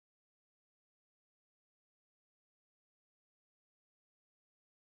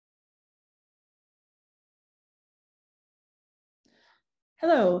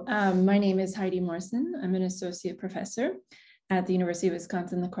Hello, my name is Heidi Morrison. I'm an associate professor at the University of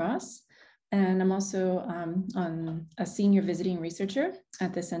Wisconsin-La Crosse, and I'm also a senior visiting researcher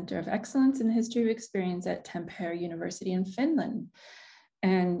at the Center of Excellence in the History of Experience at Tampere University in Finland.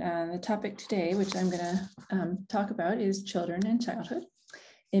 And the topic today, which I'm going to talk about, is children and childhood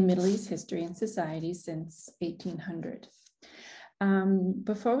in Middle East history and society since 1800.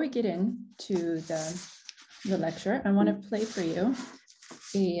 Before we get into the lecture, I want to play for you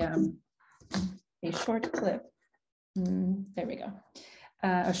a short clip. There we go.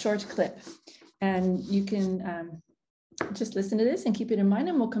 A short clip. And you can just listen to this and keep it in mind,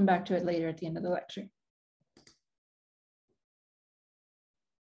 and we'll come back to it later at the end of the lecture.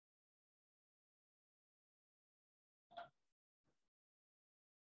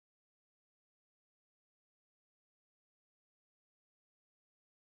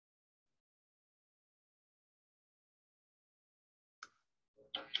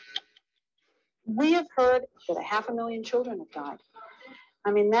 We have heard that 500,000 children have died.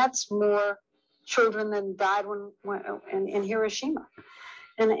 I mean, that's more children than died in Hiroshima.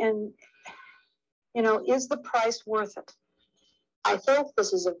 And you know, is the price worth it? I think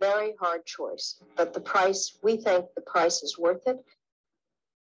this is a very hard choice, but we think the price is worth it.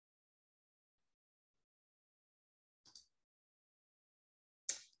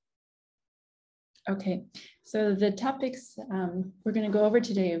 Okay, so the topics we're going to go over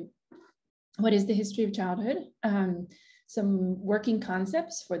today: what is the history of childhood? Some working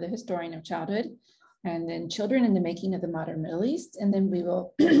concepts for the historian of childhood, and then children in the making of the modern Middle East, and then we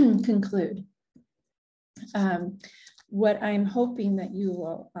will conclude. What I'm hoping that you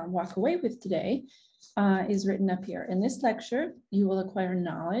will walk away with today is written up here. In this lecture, you will acquire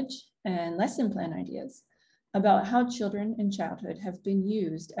knowledge and lesson plan ideas about how children in childhood have been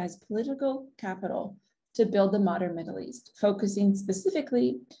used as political capital to build the modern Middle East, focusing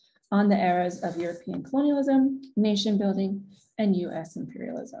specifically on the eras of European colonialism, nation building, and US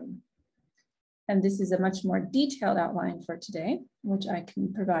imperialism. And this is a much more detailed outline for today, which I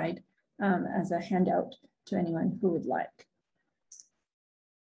can provide as a handout to anyone who would like.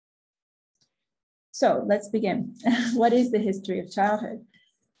 So let's begin. What is the history of childhood?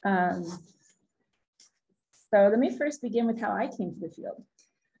 So let me first begin with how I came to the field.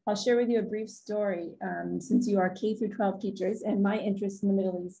 I'll share with you a brief story since you are K through 12 teachers, and my interest in the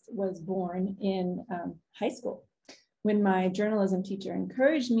Middle East was born in high school when my journalism teacher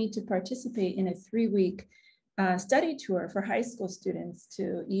encouraged me to participate in a 3-week study tour for high school students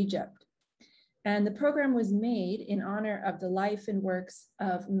to Egypt. And the program was made in honor of the life and works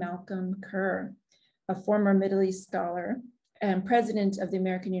of Malcolm Kerr, a former Middle East scholar and president of the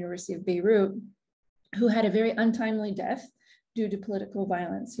American University of Beirut, who had a very untimely death due to political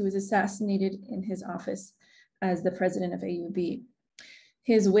violence. He was assassinated in his office as the president of AUB.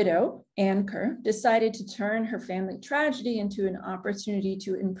 His widow, Ann Kerr, decided to turn her family tragedy into an opportunity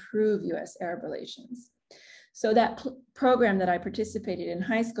to improve US-Arab relations. So that program that I participated in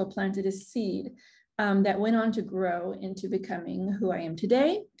high school planted a seed that went on to grow into becoming who I am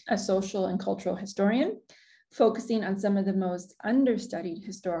today, a social and cultural historian, focusing on some of the most understudied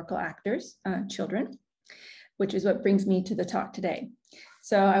historical actors, children, which is what brings me to the talk today.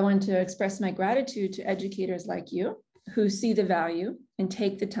 So I want to express my gratitude to educators like you who see the value and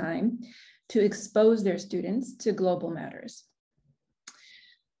take the time to expose their students to global matters.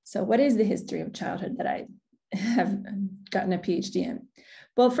 So what is the history of childhood that I have gotten a PhD in?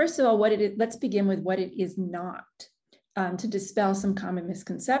 Well, first of all, let's begin with what it is not, to dispel some common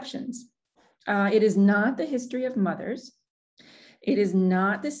misconceptions. It is not the history of mothers. It is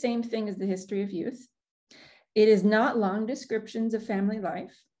not the same thing as the history of youth. It is not long descriptions of family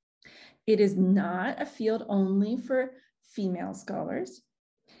life. It is not a field only for female scholars.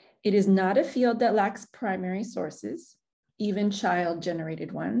 It is not a field that lacks primary sources, even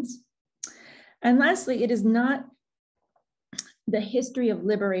child-generated ones. And lastly, it is not the history of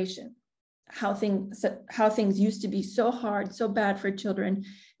liberation, how things used to be so hard, so bad for children,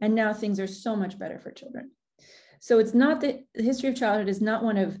 and now things are so much better for children. So it's not the history of childhood is not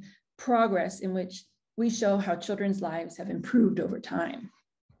one of progress in which we show how children's lives have improved over time.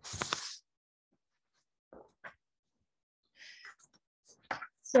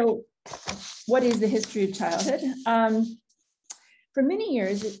 So what is the history of childhood? For many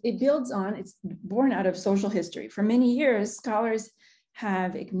years, it's born out of social history. For many years, scholars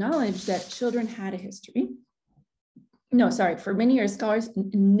have acknowledged that children had a history. For many years, scholars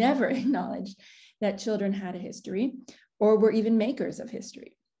never acknowledged that children had a history or were even makers of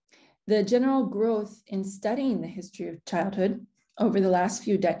history. The general growth in studying the history of childhood over the last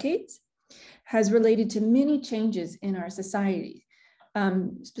few decades has related to many changes in our society,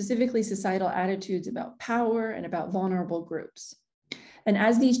 specifically societal attitudes about power and about vulnerable groups. And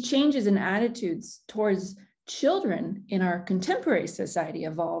as these changes in attitudes towards children in our contemporary society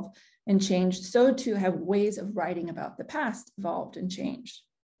evolve and change, so too have ways of writing about the past evolved and changed.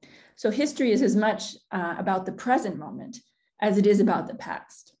 So history is as much about the present moment as it is about the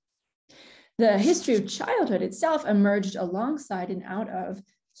past. The history of childhood itself emerged alongside and out of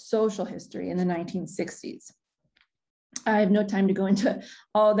social history in the 1960s. I have no time to go into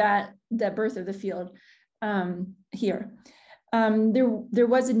all that, the birth of the field here. There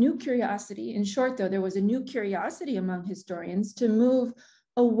was a new curiosity, in short though, there was a new curiosity among historians to move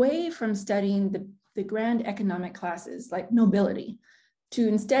away from studying the grand economic classes like nobility, to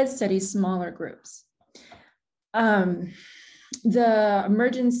instead study smaller groups. The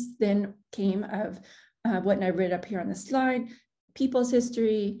emergence then came of what I read up here on the slide: people's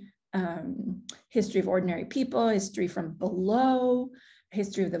history, history of ordinary people, history from below,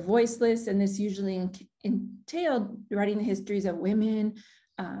 history of the voiceless, and this usually entailed writing the histories of women,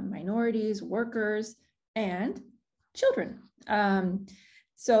 minorities, workers, and children.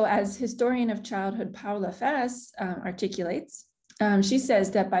 So as historian of childhood Paula Fass articulates, she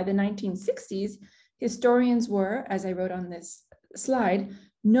says that by the 1960s, historians were, as I wrote on this slide,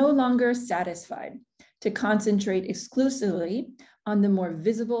 no longer satisfied to concentrate exclusively on the more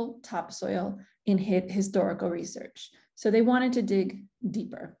visible topsoil in historical research. So they wanted to dig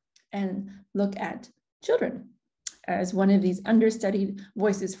deeper and look at children as one of these understudied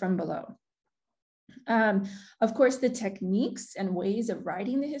voices from below. Of course, the techniques and ways of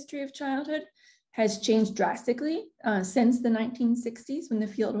writing the history of childhood has changed drastically since the 1960s when the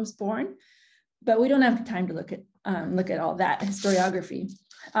field was born, but we don't have time to look at all that historiography.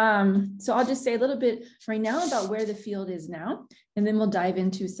 So I'll just say a little bit right now about where the field is now, and then we'll dive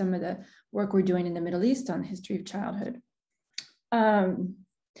into some of the work we're doing in the Middle East on the history of childhood.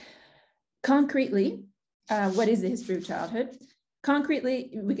 Concretely, what is the history of childhood?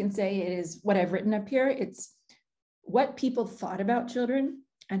 Concretely, we can say it is what I've written up here. It's what people thought about children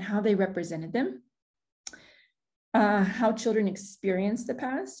and how they represented them, how children experience the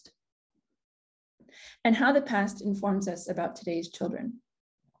past, and how the past informs us about today's children.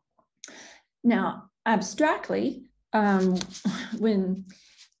 Now, abstractly, while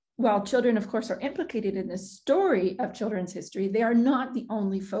children, of course, are implicated in the story of children's history, they are not the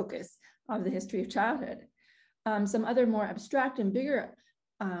only focus of the history of childhood. Some other more abstract and bigger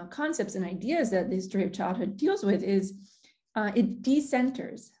concepts and ideas that the history of childhood deals with is it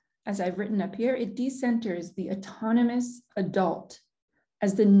decenters, as I've written up here, it decenters the autonomous adult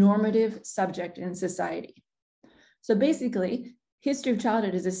as the normative subject in society. So basically, history of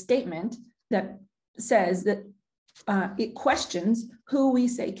childhood is a statement that says that it questions who we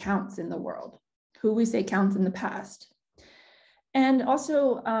say counts in the world, who we say counts in the past. And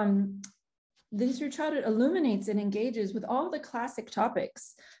also, the history of childhood illuminates and engages with all the classic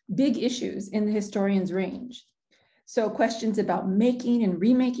topics, big issues in the historian's range. So questions about making and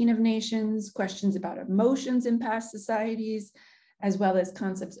remaking of nations, questions about emotions in past societies, as well as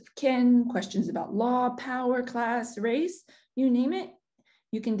concepts of kin, questions about law, power, class, race, you name it,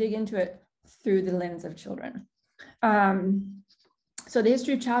 you can dig into it through the lens of children. So the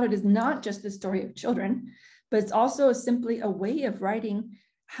history of childhood is not just the story of children, but it's also simply a way of writing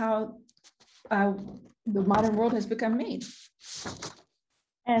how the modern world has become made.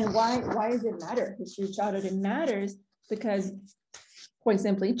 And why does it matter? History of childhood, it matters because, quite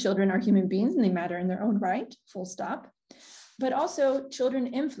simply, children are human beings and they matter in their own right, full stop. But also children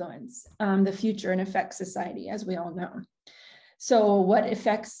influence the future and affect society, as we all know. So what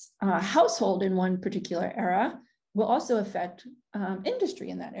affects a household in one particular era will also affect industry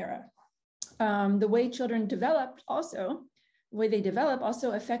in that era. The way children developed also, the way they develop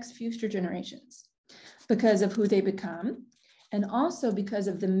also affects future generations because of who they become, and also because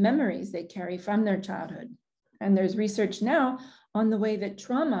of the memories they carry from their childhood. And there's research now on the way that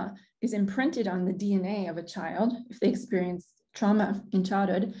trauma is imprinted on the DNA of a child if they experience trauma in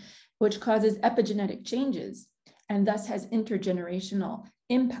childhood, which causes epigenetic changes and thus has intergenerational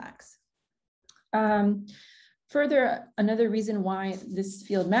impacts. Further, another reason why this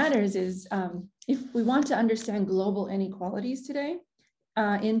field matters is if we want to understand global inequalities today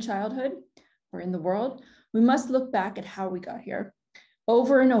in childhood or in the world, we must look back at how we got here.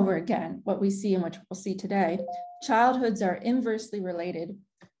 Over and over again, what we see and what we'll see today, childhoods are inversely related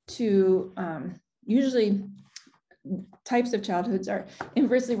to, usually types of childhoods are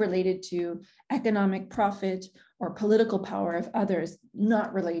inversely related to economic profit or political power of others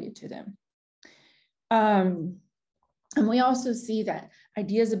not related to them. And we also see that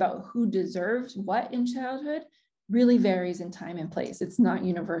ideas about who deserves what in childhood really varies in time and place. It's not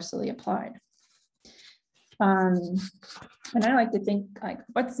universally applied. And I like to think, like,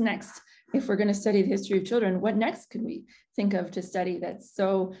 what's next? If we're going to study the history of children, what next could we think of to study that's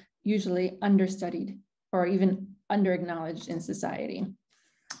so usually understudied or even under-acknowledged in society?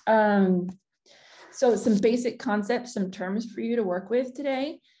 So some basic concepts, some terms for you to work with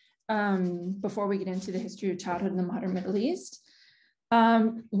today before we get into the history of childhood in the modern Middle East.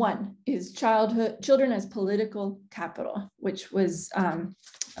 One is children as political capital, which was,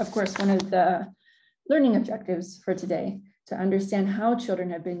 of course, one of the learning objectives for today, to understand how children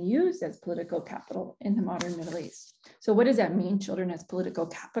have been used as political capital in the modern Middle East. So what does that mean, children as political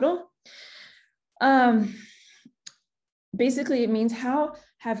capital? Basically, it means how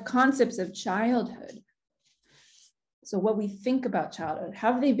have concepts of childhood, so what we think about childhood,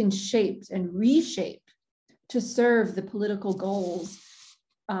 how have they been shaped and reshaped to serve the political goals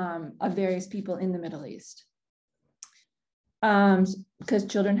of various people in the Middle East? Because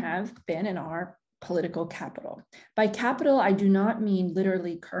children have been and are political capital. By capital, I do not mean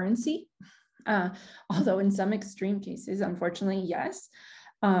literally currency, although in some extreme cases, unfortunately, yes,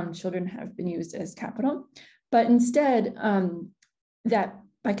 children have been used as capital. But instead, that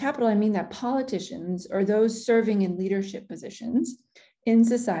by capital, I mean that politicians or those serving in leadership positions in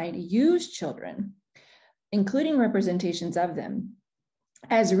society use children, including representations of them,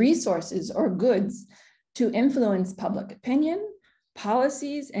 as resources or goods to influence public opinion,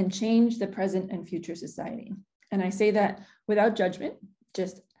 policies, and change the present and future society. And I say that without judgment,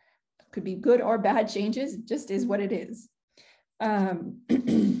 just could be good or bad changes, just is what it is. And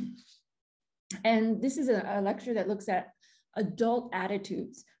this is a lecture that looks at adult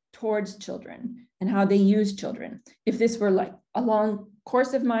attitudes towards children and how they use children. If this were like a long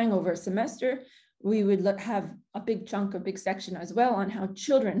course of mine over a semester, we would have a big chunk, a big section as well on how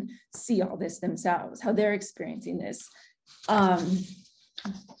children see all this themselves, how they're experiencing this.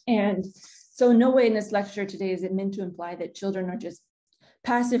 And so no way in this lecture today is it meant to imply that children are just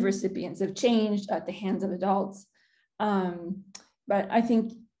passive recipients of change at the hands of adults. But I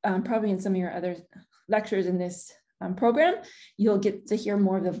think probably in some of your other lectures in this program, you'll get to hear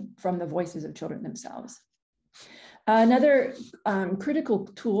more from the voices of children themselves. Another critical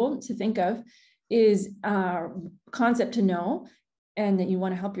tool to think of is concept to know, and that you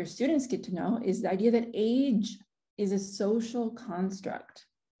want to help your students get to know, is the idea that age is a social construct.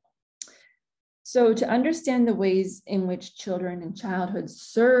 So to understand the ways in which children in childhood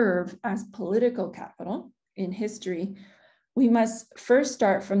serve as political capital in history, we must first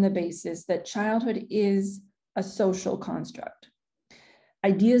start from the basis that childhood is a social construct.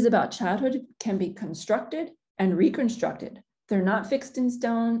 Ideas about childhood can be constructed and reconstructed. They're not fixed in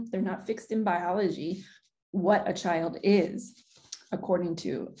stone, they're not fixed in biology, what a child is, according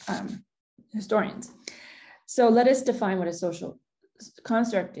to historians. So let us define what a social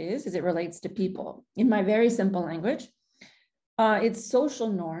construct is as it relates to people. In my very simple language, it's social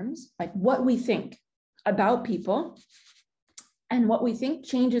norms, like what we think about people, and what we think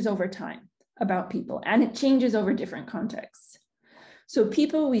changes over time about people, and it changes over different contexts. So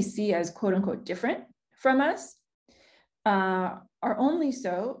people we see as quote unquote different from us are only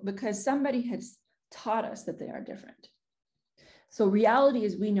so because somebody has taught us that they are different. So reality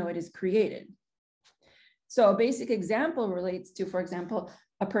as we know it is created. So a basic example relates to, for example,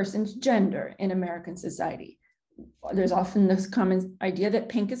 a person's gender in American society. There's often this common idea that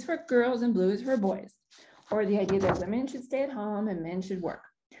pink is for girls and blue is for boys, or the idea that women should stay at home and men should work,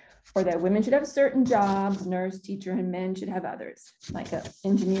 or that women should have certain jobs, nurse, teacher, and men should have others, like an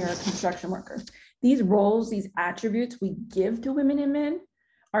engineer or construction worker. These roles, these attributes we give to women and men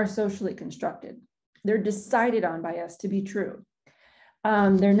are socially constructed. They're decided on by us to be true.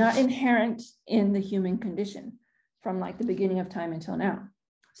 They're not inherent in the human condition from like the beginning of time until now.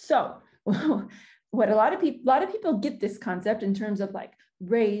 So what a lot of people get this concept in terms of like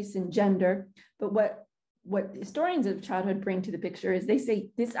race and gender, but what historians of childhood bring to the picture is they say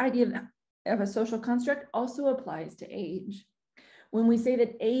this idea of a social construct also applies to age. When we say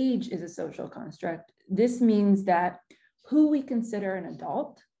that age is a social construct, this means that who we consider an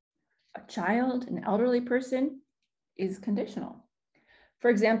adult, a child, an elderly person is conditional. For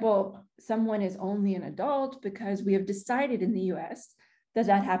example, someone is only an adult because we have decided in the US that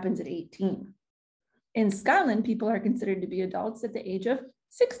that happens at 18. In Scotland, people are considered to be adults at the age of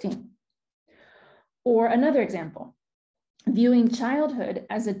 16. Or another example, viewing childhood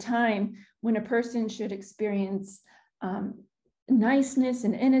as a time when a person should experience niceness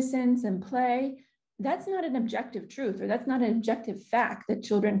and innocence and play, that's not an objective truth, or that's not an objective fact that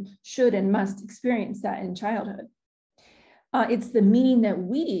children should and must experience that in childhood. It's the meaning that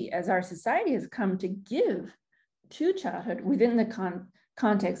we, as our society, has come to give to childhood within the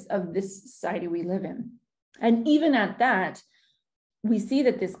context of this society we live in. And even at that, we see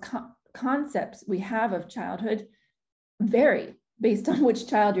that this concepts we have of childhood vary based on which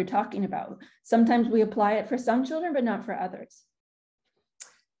child you're talking about. Sometimes we apply it for some children, but not for others.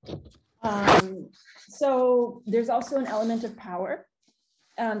 So there's also an element of power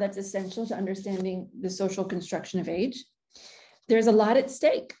that's essential to understanding the social construction of age. There's a lot at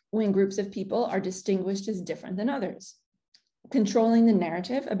stake when groups of people are distinguished as different than others. Controlling the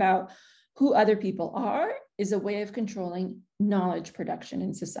narrative about who other people are is a way of controlling knowledge production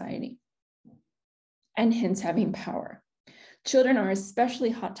in society, and hence having power. Children are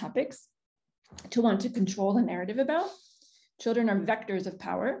especially hot topics to want to control the narrative about. Children are vectors of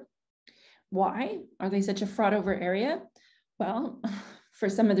power. Why are they such a fraught over area? Well, for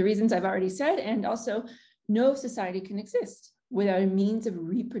some of the reasons I've already said, and also no society can exist without a means of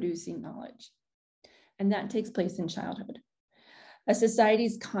reproducing knowledge. And that takes place in childhood. A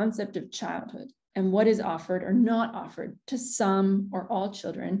society's concept of childhood and what is offered or not offered to some or all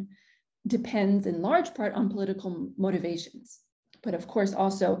children depends in large part on political motivations. But of course,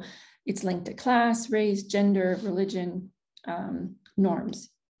 also it's linked to class, race, gender, religion, norms.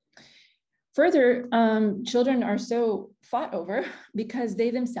 Further, children are so fought over because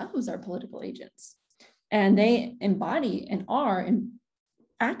they themselves are political agents, and they embody and are and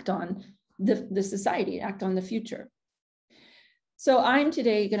act on the society, act on the future. So I'm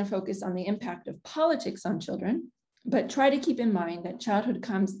today going to focus on the impact of politics on children, but try to keep in mind that childhood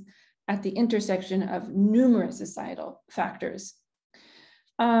comes at the intersection of numerous societal factors.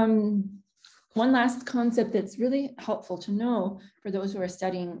 One last concept that's really helpful to know for those who are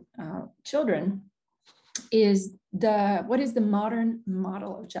studying children is what is the modern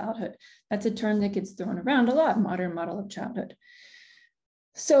model of childhood? That's a term that gets thrown around a lot, modern model of childhood.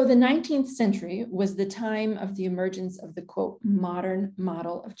 So the 19th century was the time of the emergence of the, quote, modern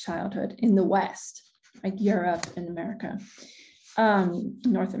model of childhood in the West, like Europe and America,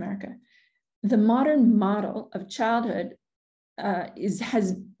 North America. The modern model of childhood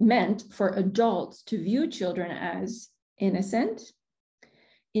has meant for adults to view children as innocent,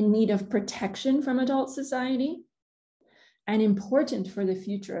 in need of protection from adult society, and important for the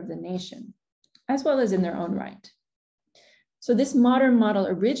future of the nation, as well as in their own right. So this modern model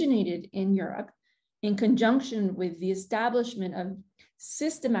originated in Europe in conjunction with the establishment of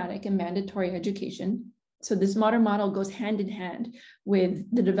systematic and mandatory education. So this modern model goes hand in hand with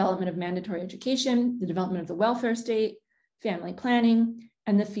the development of mandatory education, the development of the welfare state, family planning,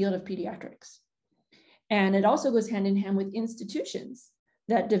 and the field of pediatrics. And it also goes hand in hand with institutions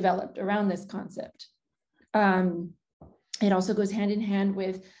that developed around this concept. It also goes hand in hand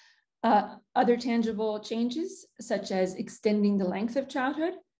with other tangible changes, such as extending the length of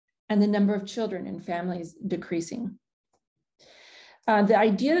childhood and the number of children in families decreasing. The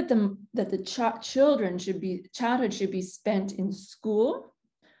idea that childhood should be spent in school,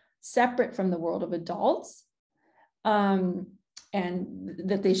 separate from the world of adults, and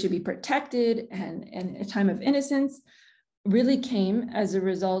that they should be protected and a time of innocence really came as a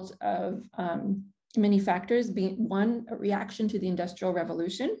result of many factors, being one, a reaction to the Industrial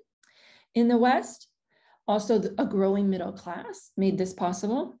Revolution in the West. Also, a growing middle class made this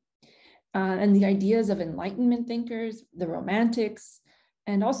possible. And the ideas of Enlightenment thinkers, the Romantics,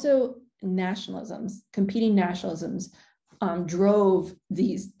 and also nationalisms, competing nationalisms, drove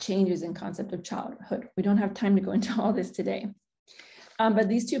these changes in concept of childhood. We don't have time to go into all this today. But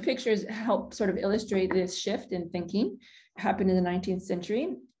these two pictures help sort of illustrate this shift in thinking happened in the 19th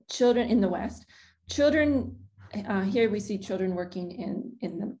century. Children in the West, children, here we see children working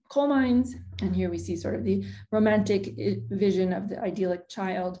in the coal mines, and here we see sort of the romantic vision of the idyllic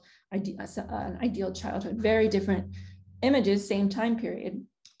child, an ideal childhood, very different images, same time period,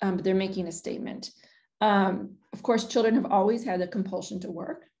 but they're making a statement. Of course, children have always had the compulsion to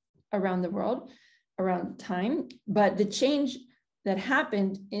work around the world, around time, but the change that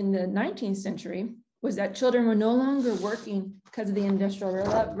happened in the 19th century was that children were no longer working because of the Industrial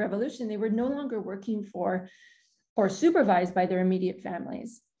Revolution. They were no longer working for or supervised by their immediate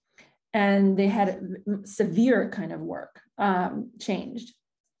families. And they had a severe kind of work changed.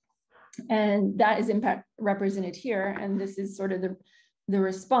 And that is impact represented here. And this is sort of the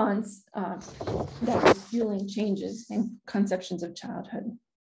response that is fueling changes in conceptions of childhood.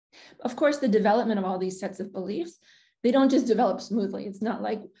 Of course, the development of all these sets of beliefs, they don't just develop smoothly. It's not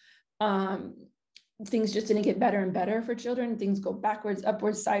like things just didn't get better and better for children. Things go backwards,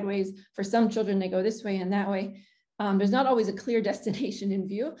 upwards, sideways. For some children, they go this way and that way. There's not always a clear destination in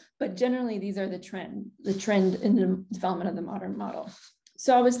view, but generally these are the trend in the development of the modern model.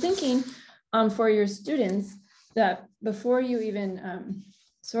 So I was thinking for your students, that before you even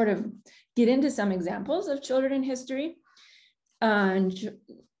sort of get into some examples of children in history, and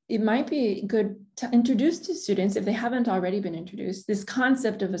it might be good to introduce to students, if they haven't already been introduced, this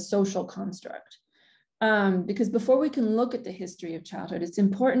concept of a social construct. Because before we can look at the history of childhood, it's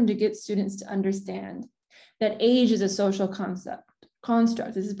important to get students to understand that age is a social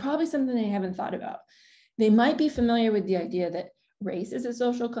construct. This is probably something they haven't thought about. They might be familiar with the idea that race is a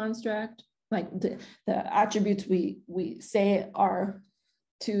social construct, like the attributes we say are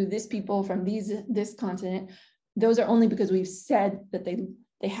to this people from this continent. Those are only because we've said that they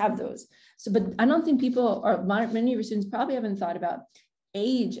have those. So, but I don't think people, or many of your students probably haven't thought about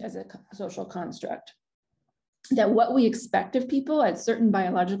age as a social construct. That what we expect of people at certain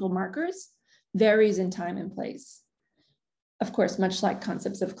biological markers varies in time and place. Of course, much like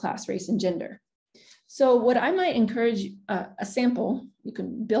concepts of class, race, and gender. So what I might encourage, a sample, you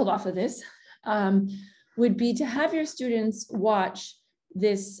can build off of this, would be to have your students watch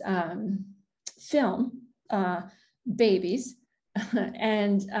this film, Babies,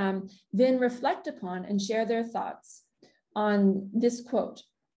 and then reflect upon and share their thoughts on this quote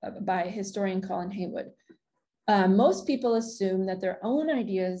by historian Colin Haywood. Most people assume that their own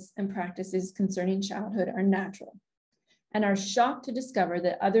ideas and practices concerning childhood are natural and are shocked to discover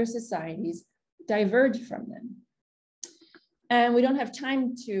that other societies diverge from them. And we don't have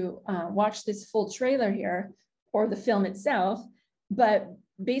time to watch this full trailer here or the film itself, but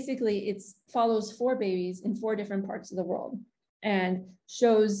basically it follows 4 babies in 4 different parts of the world and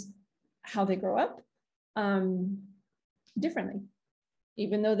shows how they grow up differently.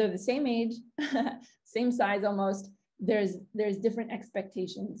 Even though they're the same age, same size almost, there's different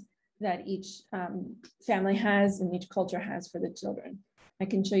expectations that each family has and each culture has for the children. I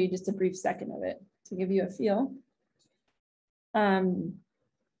can show you just a brief second of it to give you a feel.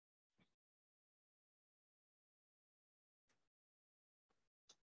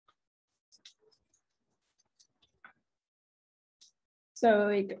 So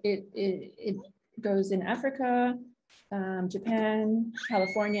it goes in Africa, Japan,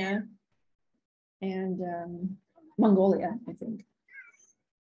 California, and Mongolia, I think.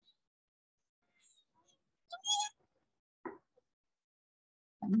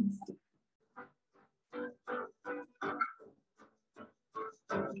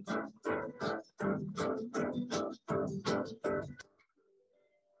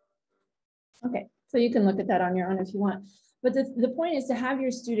 Okay, so you can look at that on your own if you want. But the point is to have your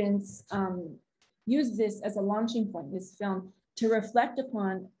students use this as a launching point, this film, to reflect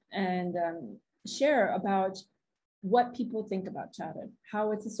upon and share about what people think about childhood,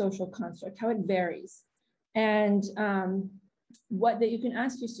 how it's a social construct, how it varies. And what that you can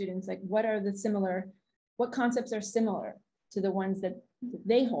ask your students, like what concepts are similar to the ones that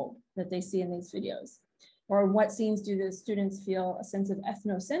they hold, that they see in these videos? Or what scenes do the students feel a sense of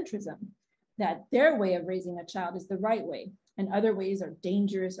ethnocentrism, that their way of raising a child is the right way and other ways are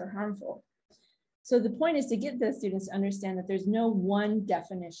dangerous or harmful? So the point is to get the students to understand that there's no one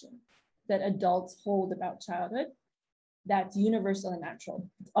definition that adults hold about childhood that's universal and natural.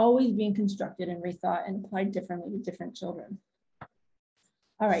 It's always being constructed and rethought and applied differently to different children.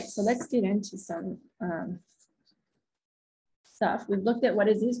 All right, so let's get into some stuff. We've looked at what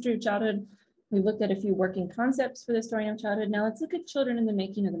is the history of childhood. We've looked at a few working concepts for the historian of childhood. Now let's look at children in the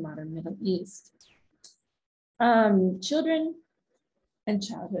making of the modern Middle East. Children and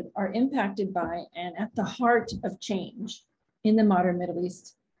childhood are impacted by and at the heart of change in the modern Middle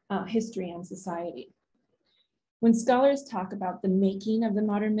East history and society. When scholars talk about the making of the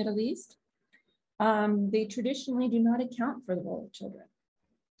modern Middle East, they traditionally do not account for the role of children.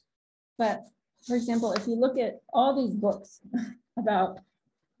 But for example, if you look at all these books about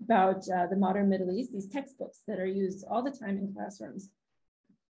the modern Middle East, these textbooks that are used all the time in classrooms,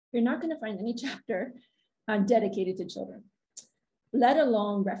 you're not going to find any chapter dedicated to children, let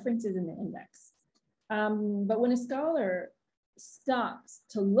alone references in the index. But when a scholar stops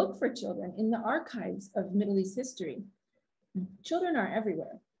to look for children in the archives of Middle East history, children are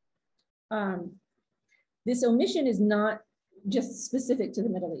everywhere. This omission is not just specific to the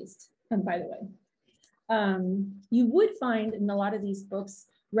Middle East, by the way. You would find in a lot of these books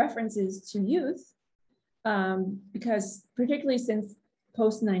references to youth, because particularly since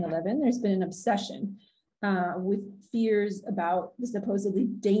post 9/11, there's been an obsession with fears about the supposedly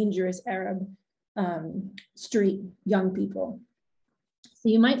dangerous Arab street young people. So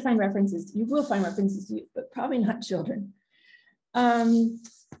you might find references, you will find references to youth, but probably not children.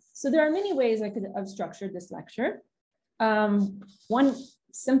 So there are many ways I could have structured this lecture. One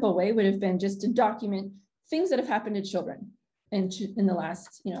simple way would have been just to document things that have happened to children in the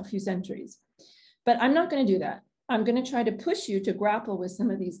last few centuries. But I'm not going to do that. I'm going to try to push you to grapple with some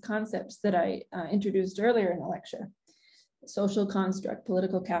of these concepts that I introduced earlier in the lecture. Social construct,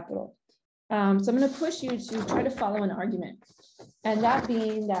 political capital. So I'm going to push you to try to follow an argument. And that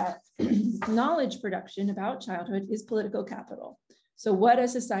being that knowledge production about childhood is political capital. So what a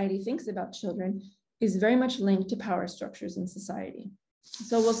society thinks about children is very much linked to power structures in society.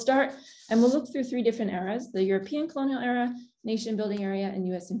 So we'll start and we'll look through three different eras: the European colonial era, nation building area, and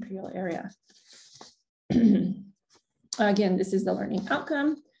US imperial area. Again, this is the learning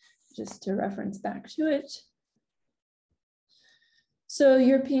outcome, just to reference back to it. So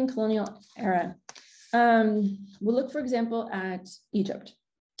European colonial era. We'll look, for example, at Egypt.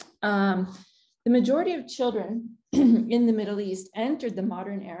 The majority of children in the Middle East entered the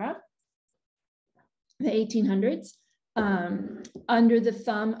modern era, the 1800s, under the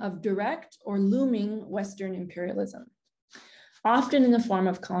thumb of direct or looming Western imperialism, often in the form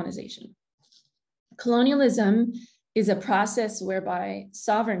of colonization. Colonialism is a process whereby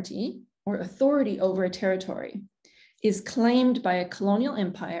sovereignty or authority over a territory is claimed by a colonial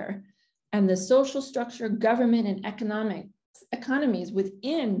empire, and the social structure, government, and economies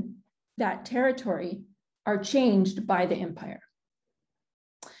within that territory are changed by the empire.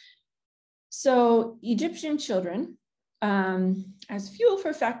 So Egyptian children as fuel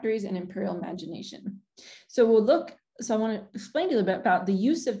for factories and imperial imagination. So I want to explain to you a bit about the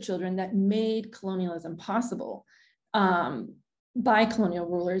use of children that made colonialism possible by colonial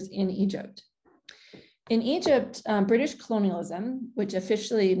rulers in Egypt. In Egypt, British colonialism, which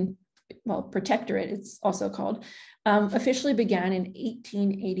officially, well, protectorate, it's also called, officially began in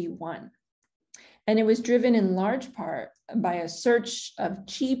 1881. And it was driven in large part by a search of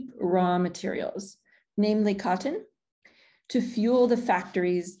cheap raw materials, namely cotton, to fuel the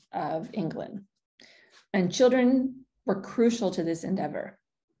factories of England. And children were crucial to this endeavor.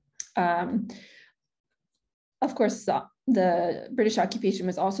 Of course, the British occupation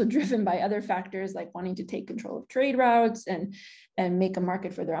was also driven by other factors, like wanting to take control of trade routes and make a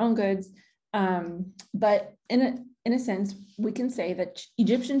market for their own goods. But in a sense, we can say that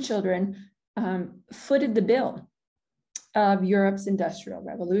Egyptian children footed the bill of Europe's Industrial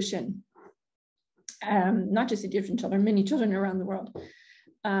Revolution. Not just Egyptian children, many children around the world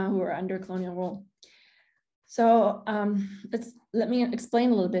who were under colonial rule. So let me explain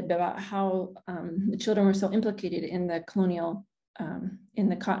a little bit about how the children were so implicated in the colonial, in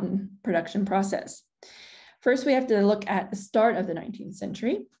the cotton production process. First, we have to look at the start of the 19th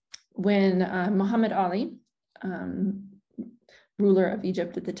century when Muhammad Ali, ruler of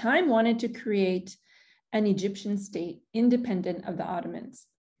Egypt at the time, wanted to create an Egyptian state independent of the Ottomans.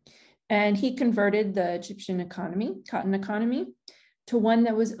 And he converted the Egyptian economy, cotton economy, to one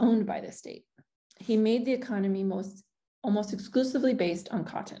that was owned by the state. He made the economy almost exclusively based on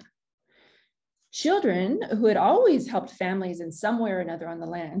cotton. Children who had always helped families in some way or another on the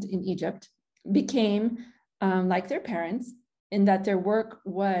land in Egypt became like their parents, in that their work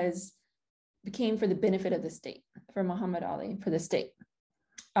became for the benefit of the state, for Muhammad Ali, for the state.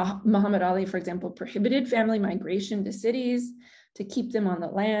 Muhammad Ali, for example, prohibited family migration to cities to keep them on the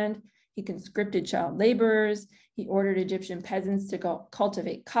land. He conscripted child laborers. He ordered Egyptian peasants to go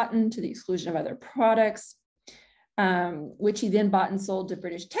cultivate cotton to the exclusion of other products, which he then bought and sold to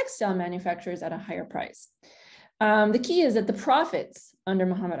British textile manufacturers at a higher price. The key is that the profits under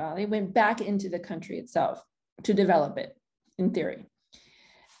Muhammad Ali went back into the country itself to develop it, in theory.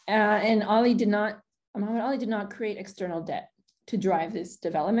 And Muhammad Ali did not create external debt to drive this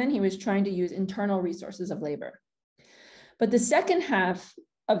development. He was trying to use internal resources of labor. But the second half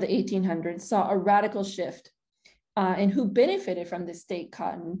of the 1800s saw a radical shift in who benefited from the state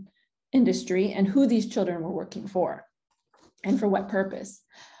cotton industry and who these children were working for and for what purpose.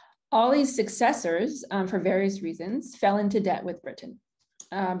 Ali's successors, for various reasons, fell into debt with Britain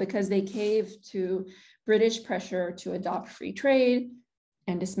because they caved to British pressure to adopt free trade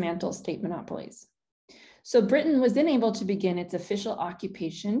and dismantle state monopolies. So Britain was then able to begin its official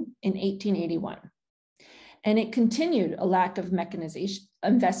occupation in 1881. And it continued a lack of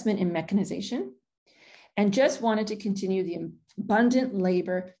investment in mechanization, and just wanted to continue the abundant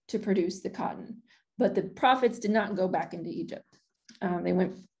labor to produce the cotton. But the profits did not go back into Egypt. They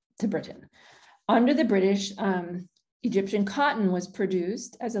went to Britain. Under the British, Egyptian cotton was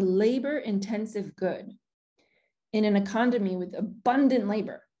produced as a labor-intensive good in an economy with abundant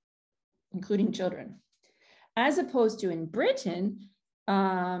labor, including children. As opposed to in Britain,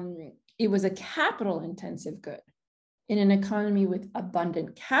 it was a capital-intensive good in an economy with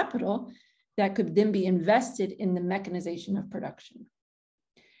abundant capital that could then be invested in the mechanization of production.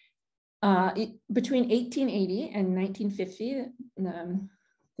 Between 1880 and 1950,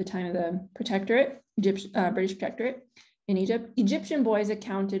 the the time of the protectorate, British protectorate in Egypt, Egyptian boys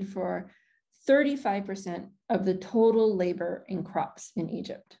accounted for 35% of the total labor in crops in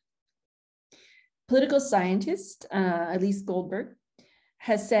Egypt. Political scientist Elise Goldberg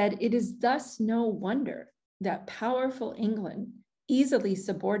has said, it is thus no wonder that powerful England easily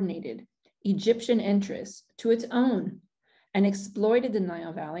subordinated Egyptian interests to its own and exploited the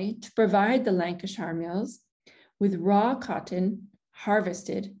Nile Valley to provide the Lancashire mills with raw cotton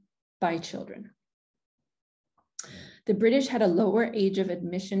harvested by children. The British had a lower age of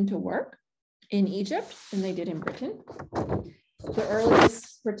admission to work in Egypt than they did in Britain. The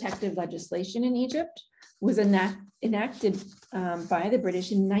earliest protective legislation in Egypt was enacted by the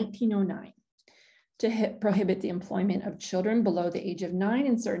British in 1909 to prohibit the employment of children below the age of 9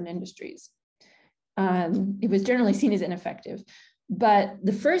 in certain industries. It was generally seen as ineffective, but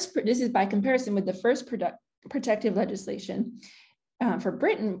this is by comparison with the first protective legislation for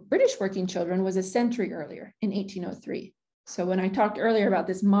British working children was a century earlier in 1803. So when I talked earlier about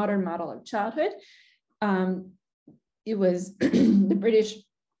this modern model of childhood, it was the British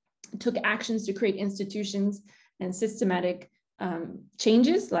took actions to create institutions and systematic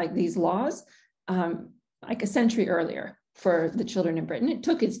changes like these laws, like a century earlier for the children in Britain.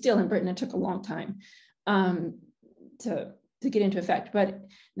 It's still in Britain, it took a long time to get into effect, but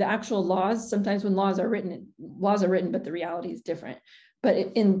the actual laws, sometimes when laws are written, but the reality is different. But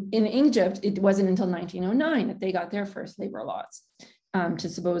in Egypt, it wasn't until 1909 that they got their first labor laws to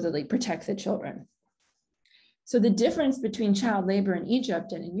supposedly protect the children. So the difference between child labor in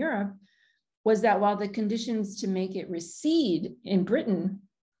Egypt and in Europe was that while the conditions to make it recede in Britain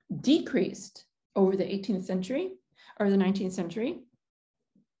decreased over the 18th century or the 19th century,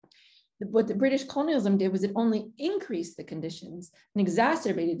 what the British colonialism did was it only increased the conditions and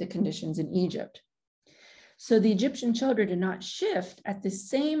exacerbated the conditions in Egypt. So the Egyptian children did not shift at the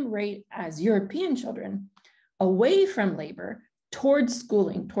same rate as European children away from labor towards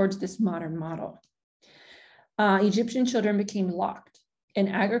schooling, towards this modern model. Egyptian children became locked in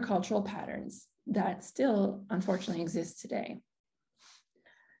agricultural patterns that still, unfortunately, exist today.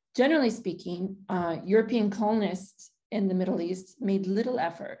 Generally speaking, European colonists in the Middle East made little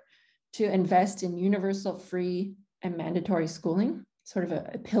effort to invest in universal, free, and mandatory schooling, sort of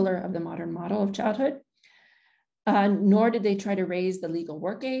a pillar of the modern model of childhood, nor did they try to raise the legal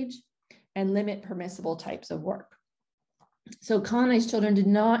work age and limit permissible types of work. So colonized children did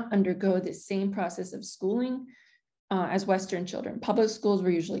not undergo the same process of schooling as Western children. Public schools were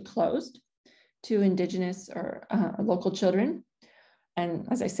usually closed to indigenous or local children. And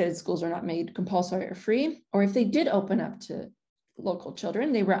as I said, schools are not made compulsory or free, or if they did open up to local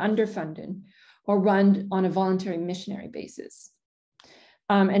children, they were underfunded or run on a voluntary missionary basis.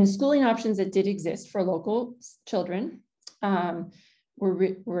 And schooling options that did exist for local children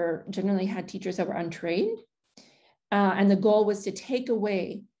were generally had teachers that were untrained. And the goal was to take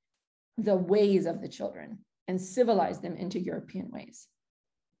away the ways of the children and civilize them into European ways.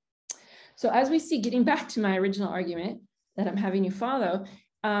 So as we see, getting back to my original argument that I'm having you follow,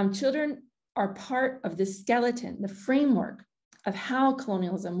 children are part of the skeleton, the framework of how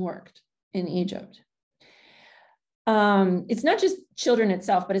colonialism worked in Egypt. It's not just children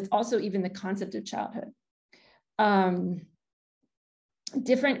itself, but it's also even the concept of childhood.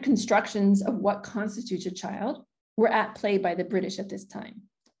 Different constructions of what constitutes a child were at play by the British at this time,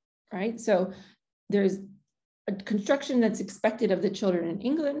 right? So there's a construction that's expected of the children in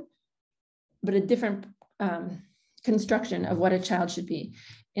England, but a different construction of what a child should be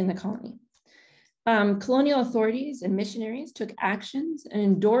in the colony. Colonial authorities and missionaries took actions and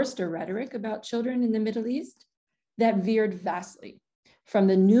endorsed a rhetoric about children in the Middle East that veered vastly from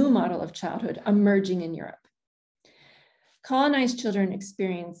the new model of childhood emerging in Europe. Colonized children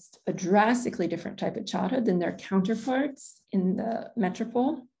experienced a drastically different type of childhood than their counterparts in the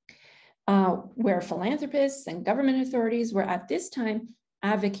metropole, where philanthropists and government authorities were at this time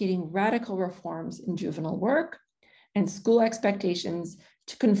advocating radical reforms in juvenile work and school expectations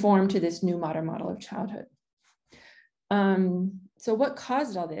to conform to this new modern model of childhood. So what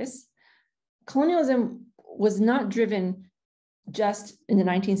caused all this? Colonialism was not driven just in the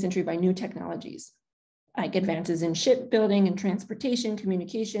 19th century by new technologies, like advances in shipbuilding and transportation,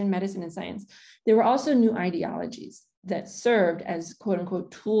 communication, medicine, and science. There were also new ideologies that served as quote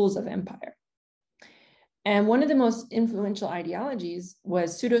unquote tools of empire. And one of the most influential ideologies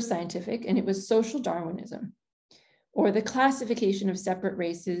was pseudoscientific, and it was social Darwinism, or the classification of separate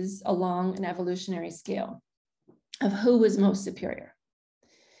races along an evolutionary scale of who was most superior.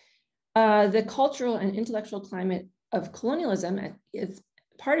 The cultural and intellectual climate of colonialism, as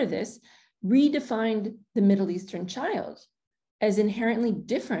part of this, redefined the Middle Eastern child as inherently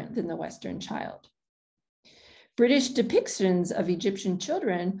different than the Western child. British depictions of Egyptian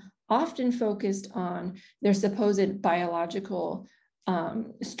children often focused on their supposed biological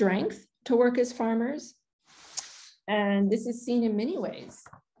strength to work as farmers. And this is seen in many ways.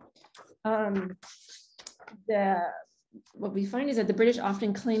 What we find is that the British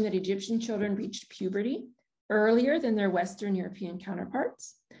often claim that Egyptian children reached puberty earlier than their Western European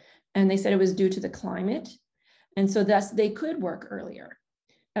counterparts. And they said it was due to the climate. And so thus they could work earlier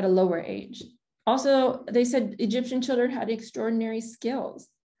at a lower age. Also, they said Egyptian children had extraordinary skills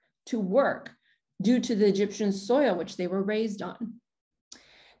to work due to the Egyptian soil which they were raised on.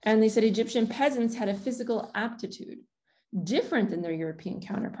 And they said Egyptian peasants had a physical aptitude different than their European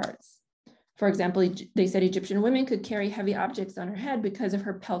counterparts. For example, they said Egyptian women could carry heavy objects on her head because of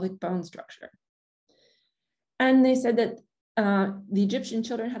her pelvic bone structure. And they said that the Egyptian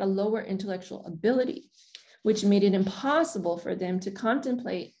children had a lower intellectual ability, which made it impossible for them to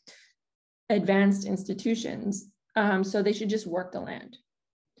contemplate advanced institutions. So they should just work the land.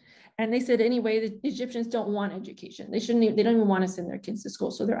 And they said, anyway, the Egyptians don't want education. They don't even want to send their kids to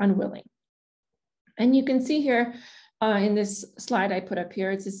school, so they're unwilling. And you can see here in this slide I put up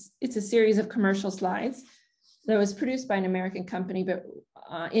here, it's a series of commercial slides that was produced by an American company, but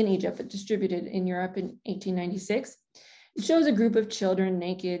in Egypt, but distributed in Europe in 1896. It shows a group of children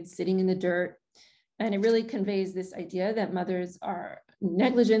naked, sitting in the dirt. And it really conveys this idea that mothers are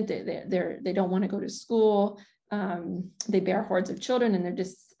negligent, they don't want to go to school, they bear hordes of children, and they're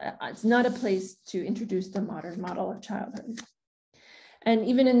just, it's not a place to introduce the modern model of childhood. And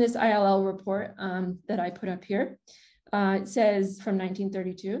even in this ILL report that I put up here, it says from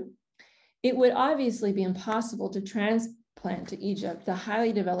 1932, it would obviously be impossible to transplant to Egypt the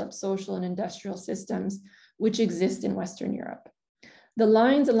highly developed social and industrial systems which exist in Western Europe. The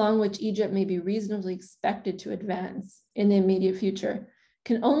lines along which Egypt may be reasonably expected to advance in the immediate future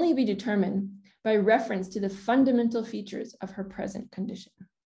can only be determined by reference to the fundamental features of her present condition.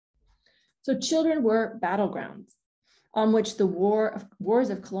 So children were battlegrounds on which the wars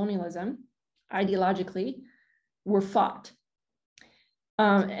of colonialism, ideologically, were fought.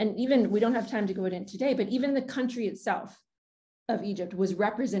 And even, we don't have time to go into today, but even the country itself of Egypt was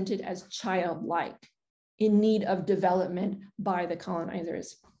represented as childlike, in need of development by the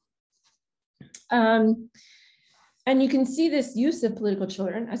colonizers. And you can see this use of political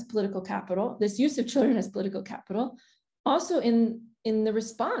children as political capital, also in the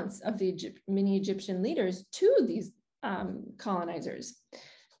response of the many Egyptian leaders to these colonizers.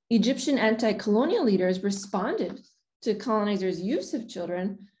 Egyptian anti-colonial leaders responded to colonizers' use of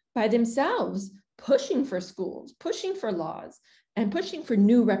children by themselves pushing for schools, pushing for laws, and pushing for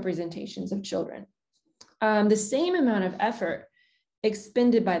new representations of children. The same amount of effort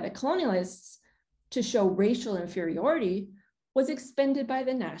expended by the colonialists to show racial inferiority was expended by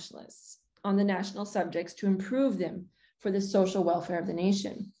the nationalists on the national subjects to improve them for the social welfare of the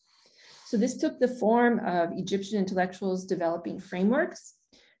nation. So this took the form of Egyptian intellectuals developing frameworks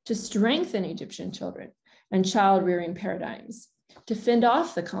to strengthen Egyptian children and child rearing paradigms, to fend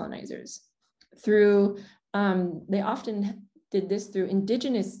off the colonizers through, they often did this through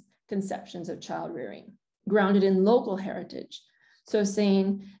indigenous conceptions of child rearing, grounded in local heritage. So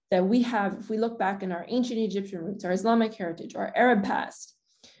saying that we have, if we look back in our ancient Egyptian roots, our Islamic heritage, our Arab past,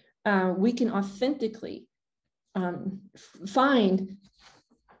 we can authentically find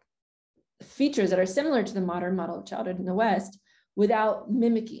features that are similar to the modern model of childhood in the West without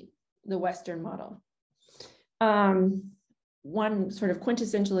mimicking the Western model. One sort of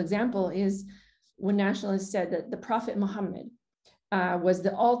quintessential example is when nationalists said that the Prophet Muhammad was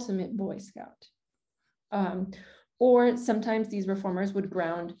the ultimate Boy Scout. Or sometimes these reformers would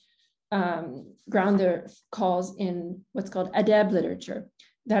ground their calls in what's called adab literature.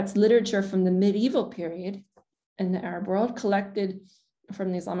 That's literature from the medieval period in the Arab world, collected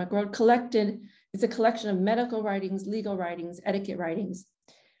from the Islamic world, it's a collection of medical writings, legal writings, etiquette writings.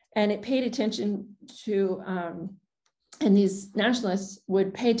 And it paid attention to, and these nationalists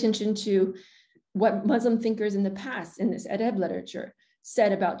would pay attention to what Muslim thinkers in the past in this adab literature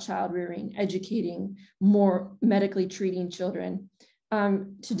said about child rearing, educating, more medically treating children,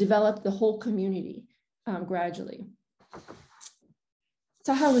 to develop the whole community gradually.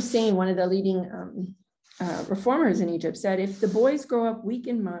 Taha Hussein, one of the leading reformers in Egypt, said, if the boys grow up weak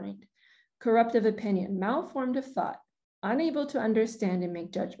in mind, corrupt of opinion, malformed of thought, unable to understand and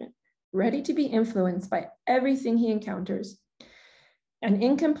make judgment, ready to be influenced by everything he encounters, and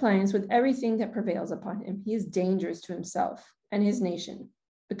in compliance with everything that prevails upon him, he is dangerous to himself and his nation,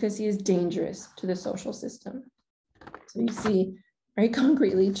 because he is dangerous to the social system. So you see very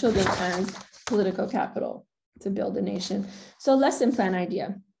concretely children as political capital. build a nation. So lesson plan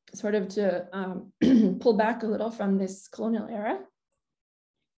idea, sort of to pull back a little from this colonial era.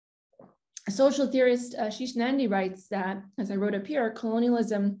 Social theorist Shish Nandi writes that, as I wrote up here,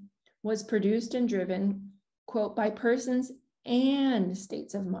 colonialism was produced and driven, quote, by persons and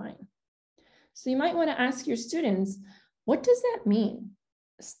states of mind. So you might want to ask your students, what does that mean?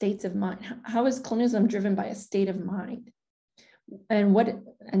 States of mind. How is colonialism driven by a state of mind?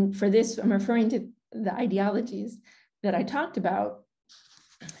 And for this, I'm referring to the ideologies that I talked about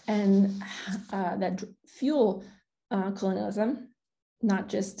and that fuel colonialism, not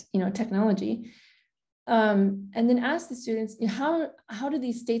just technology. And then ask the students, how do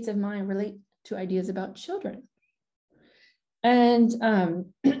these states of mind relate to ideas about children? And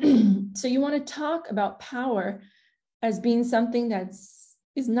so you want to talk about power as being something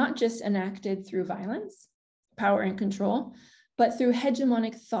is not just enacted through violence, power and control, but through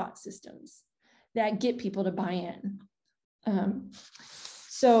hegemonic thought systems that get people to buy in.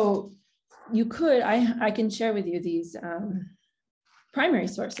 So you could, I can share with you these primary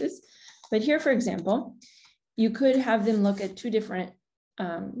sources, but here, for example, you could have them look at two different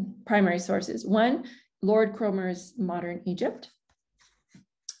primary sources. One, Lord Cromer's Modern Egypt.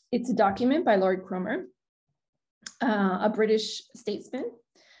 It's a document by Lord Cromer, a British statesman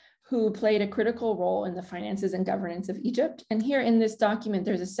who played a critical role in the finances and governance of Egypt. And here in this document,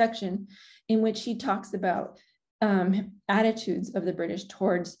 there's a section in which he talks about attitudes of the British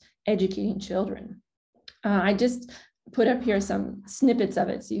towards educating children. I just put up here some snippets of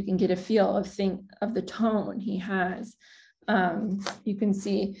it so you can get a feel of the tone he has. You can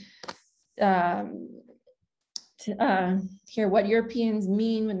see here what Europeans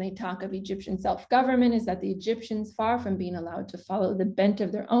mean when they talk of Egyptian self-government is that the Egyptians, far from being allowed to follow the bent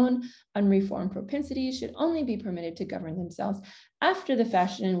of their own unreformed propensities, should only be permitted to govern themselves after the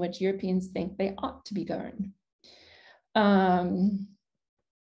fashion in which Europeans think they ought to be governed.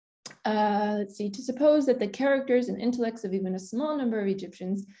 Let's see, to suppose that the characters and intellects of even a small number of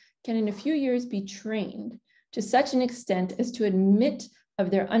Egyptians can in a few years be trained to such an extent as to admit of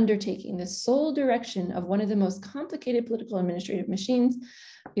their undertaking the sole direction of one of the most complicated political administrative machines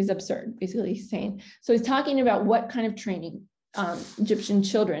is absurd, basically he's saying. So he's talking about what kind of training Egyptian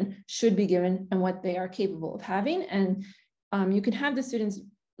children should be given and what they are capable of having. And you can have the students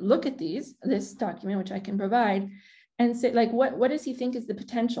look at this document, which I can provide, and say, like, what does he think is the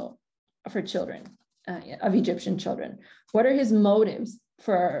potential for children, of Egyptian children? What are his motives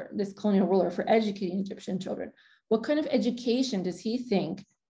for this colonial ruler for educating Egyptian children? What kind of education does he think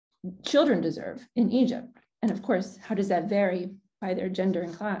children deserve in Egypt? And of course, how does that vary by their gender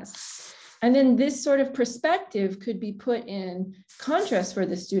and class? And then this sort of perspective could be put in contrast for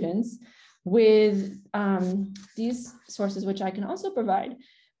the students with these sources, which I can also provide,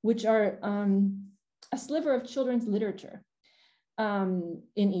 which are a sliver of children's literature in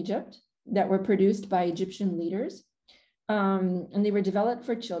Egypt that were produced by Egyptian leaders. And they were developed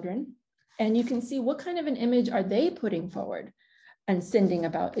for children. And you can see what kind of an image are they putting forward and sending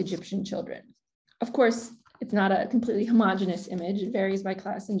about Egyptian children. Of course, it's not a completely homogeneous image. It varies by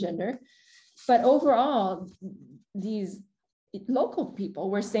class and gender. But overall, these local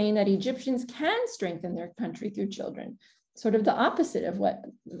people were saying that Egyptians can strengthen their country through children, sort of the opposite of what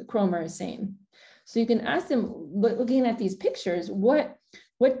Cromer is saying. So you can ask them, looking at these pictures, what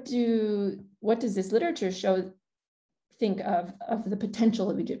does this literature think of the potential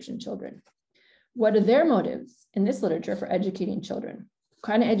of Egyptian children? What are their motives in this literature for educating children? What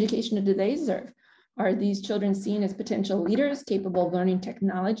kind of education do they deserve? Are these children seen as potential leaders capable of learning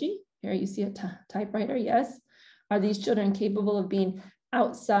technology? Here you see a typewriter, yes. Are these children capable of being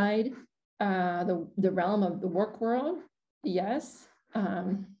outside the realm of the work world? Yes.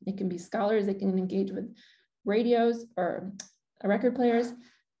 They can be scholars, they can engage with radios or record players.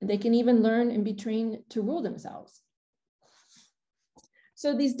 They can even learn and be trained to rule themselves.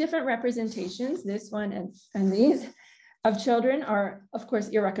 So these different representations, this one and these, of children are, of course,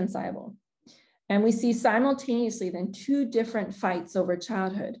 irreconcilable. And we see simultaneously then two different fights over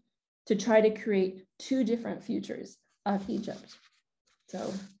childhood to try to create two different futures of Egypt.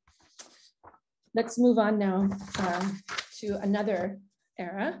 So let's move on now to another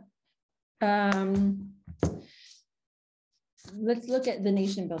era. Let's look at the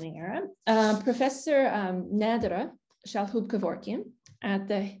nation building era. Professor Nadra Shalhoub-Kevorkian at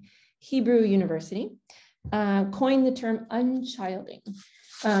the Hebrew University coined the term unchilding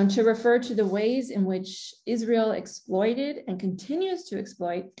to refer to the ways in which Israel exploited and continues to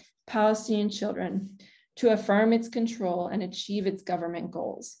exploit Palestinian children to affirm its control and achieve its government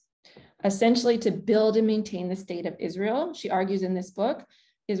goals. Essentially, to build and maintain the state of Israel, she argues in this book,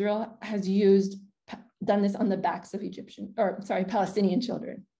 Israel has used done this on the backs of Palestinian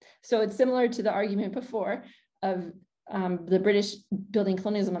children. So it's similar to the argument before of the British building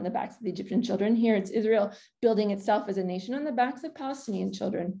colonialism on the backs of the Egyptian children. Here it's Israel building itself as a nation on the backs of Palestinian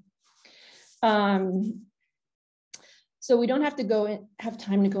children. So we don't have to have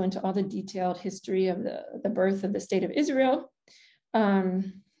time to go into all the detailed history of the birth of the state of Israel.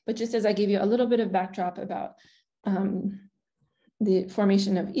 But just as I gave you a little bit of backdrop about the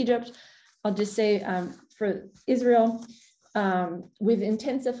formation of Egypt, I'll just say for Israel, with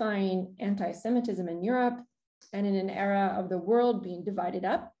intensifying anti-Semitism in Europe and in an era of the world being divided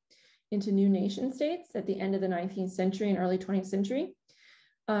up into new nation states at the end of the 19th century and early 20th century,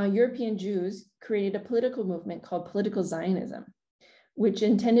 European Jews created a political movement called political Zionism, which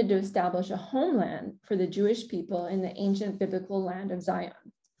intended to establish a homeland for the Jewish people in the ancient biblical land of Zion,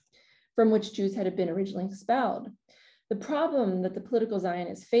 from which Jews had been originally expelled. The problem that the political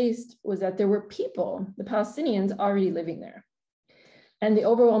Zionists faced was that there were people, the Palestinians, already living there, and the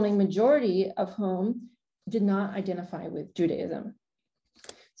overwhelming majority of whom did not identify with Judaism.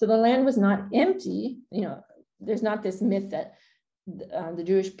 So the land was not empty. There's not this myth that the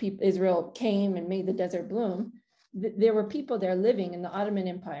Jewish people, Israel came and made the desert bloom. There were people there living in the Ottoman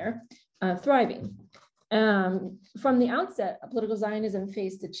Empire, thriving. From the outset, political Zionism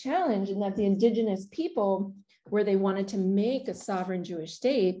faced a challenge in that the indigenous people, where they wanted to make a sovereign Jewish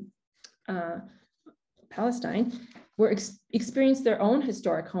state, Palestine, experienced their own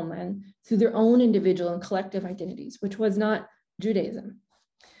historic homeland through their own individual and collective identities, which was not Judaism.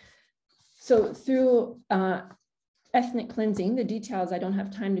 So through ethnic cleansing, the details I don't have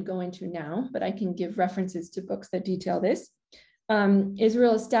time to go into now, but I can give references to books that detail this.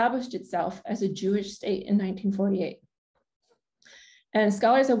 Israel established itself as a Jewish state in 1948. And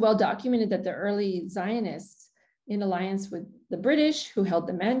scholars have well documented that the early Zionists, in alliance with the British, who held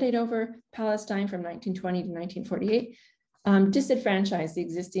the mandate over Palestine from 1920 to 1948, disenfranchised the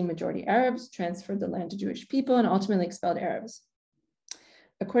existing majority Arabs, transferred the land to Jewish people, and ultimately expelled Arabs.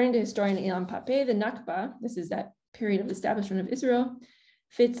 According to historian Ilan Pape, the Nakba, this is that period of establishment of Israel,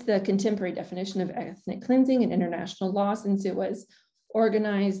 fits the contemporary definition of ethnic cleansing in international law, since it was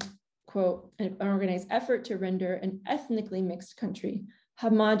organized, quote, an organized effort to render an ethnically mixed country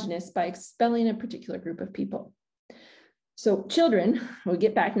homogenous by expelling a particular group of people. So children, we'll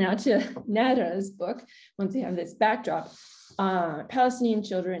get back now to Nadra's book, once we have this backdrop, Palestinian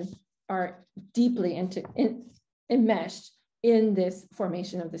children are deeply enmeshed in this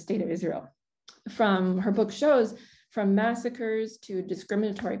formation of the state of Israel. From her book shows, from massacres to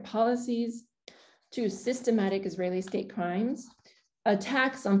discriminatory policies to systematic Israeli state crimes,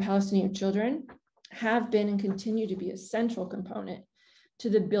 attacks on Palestinian children have been and continue to be a central component to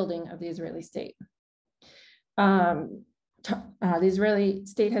the building of the Israeli state. The Israeli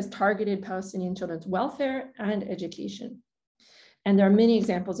state has targeted Palestinian children's welfare and education. And there are many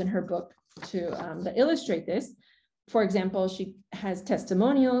examples in her book that illustrate this. For example, she has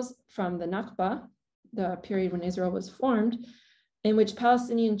testimonials from the Nakba, the period when Israel was formed, in which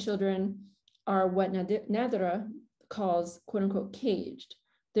Palestinian children are what Nadra calls, quote unquote, caged.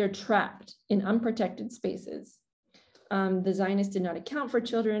 They're trapped in unprotected spaces. The Zionists did not account for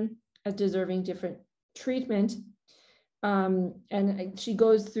children as deserving different treatment. And she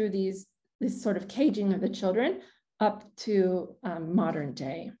goes through this sort of caging of the children up to modern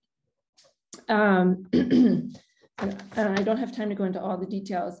day. I don't have time to go into all the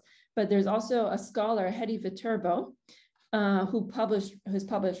details, but there's also a scholar, Heidi Viterbo, who has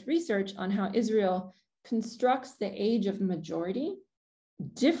published research on how Israel constructs the age of majority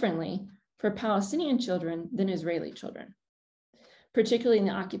differently for Palestinian children than Israeli children, particularly in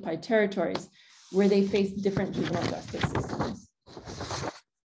the occupied territories where they face different juvenile justice systems.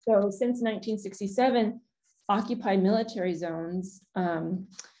 So since 1967, occupied military zones,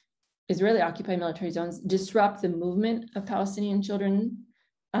 Israeli occupied military zones disrupt the movement of Palestinian children,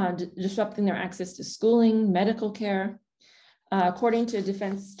 disrupting their access to schooling, medical care. According to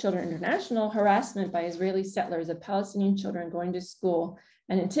Defense Children International, harassment by Israeli settlers of Palestinian children going to school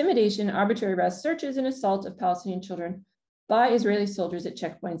and intimidation, arbitrary arrest, searches, and assault of Palestinian children by Israeli soldiers at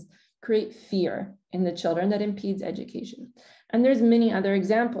checkpoints create fear in the children that impedes education. And there's many other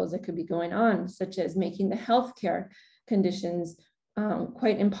examples that could be going on, such as making the healthcare conditions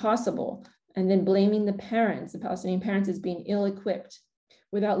quite impossible, and then blaming the parents, the Palestinian parents, as being ill-equipped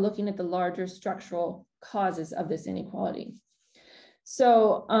without looking at the larger structural causes of this inequality.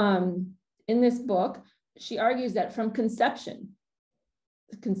 So in this book, she argues that from conception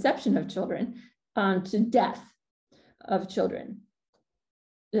of children to death of children,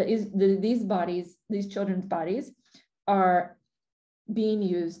 these children's bodies are being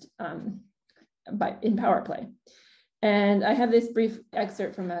used in power play. And I have this brief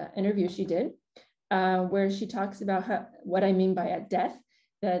excerpt from an interview she did, where she talks about what I mean by a death,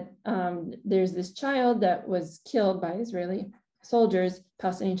 that there's this child that was killed by Israeli soldiers,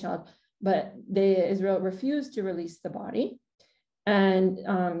 Palestinian child, but Israel refused to release the body. And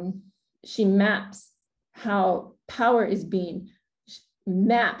she maps how power is being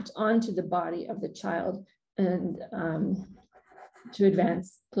mapped onto the body of the child and to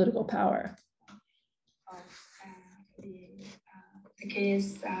advance political power. The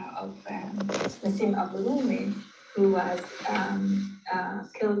case of Nassim Abdulrahman, who was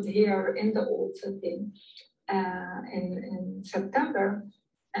killed here in the old city in September,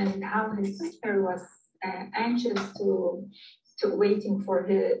 and how his sister was anxious to waiting for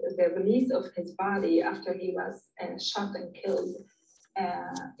the release of his body after he was shot and killed,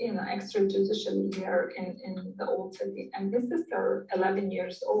 extrajudicially here in the old city. And this sister, 11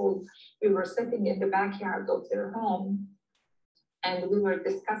 years old, we were sitting in the backyard of their home, and we were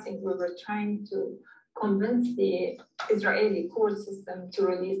trying to convince the Israeli court system to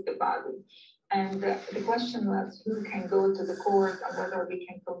release the body. And the question was who can go to the court and whether we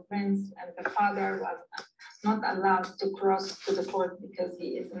can convince, and the father was not allowed to cross to the court because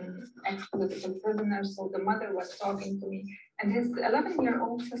he is an ex-political prisoner. So the mother was talking to me, and his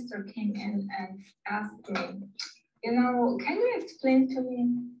 11-year-old sister came in and asked me, can you explain to me,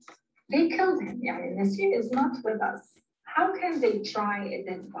 they killed him, Nassim is not with us. How can they try a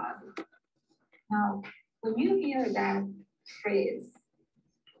dead body? Now, when you hear that phrase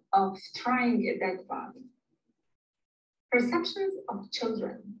of trying a dead body, perceptions of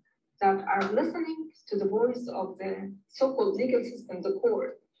children that are listening to the voice of the so-called legal system, the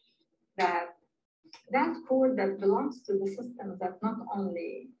court, that court that belongs to the system that not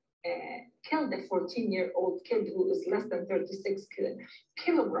only killed a 14-year-old kid who is less than 36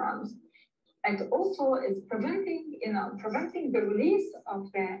 kilograms, and also is preventing the release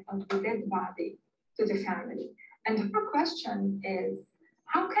of the dead body to the family. And her question is,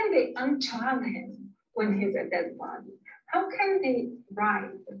 how can they unchild him when he's a dead body? How can they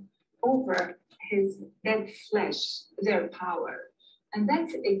ride over his dead flesh their power? And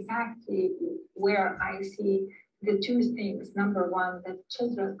that's exactly where I see the two things. Number one, that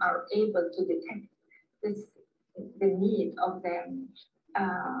children are able to detect the need of them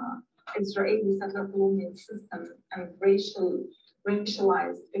Israeli settler colonial system and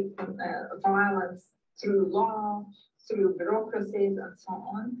racialized victim violence through law, through bureaucracies, and so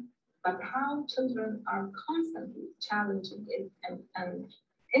on. But how children are constantly challenging it and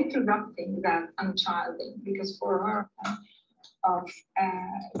interrupting that unchilding, because for her of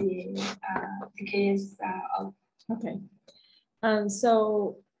the case of okay.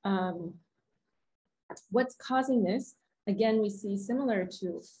 What's causing this? Again, we see similar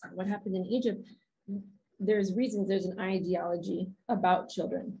to what happened in Egypt. There's reasons, there's an ideology about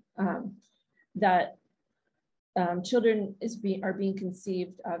children, that children are being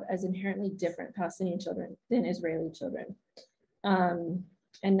conceived of as inherently different, Palestinian children, than Israeli children. And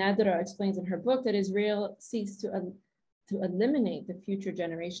Nadra explains in her book that Israel seeks to eliminate the future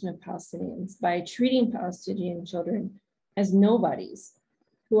generation of Palestinians by treating Palestinian children as nobodies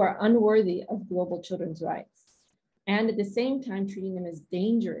who are unworthy of global children's rights, and at the same time treating them as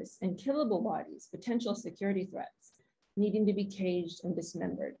dangerous and killable bodies, potential security threats, needing to be caged and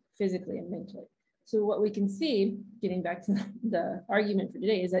dismembered physically and mentally. So what we can see, getting back to the argument for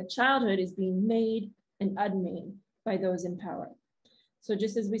today, is that childhood is being made and unmade by those in power. So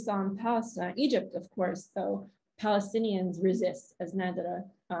just as we saw in Palestine, Egypt, of course, though, Palestinians resist, as Nadra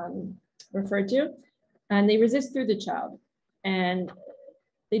referred to, and they resist through the child. And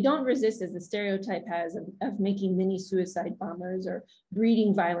they don't resist, as the stereotype has, of making mini suicide bombers or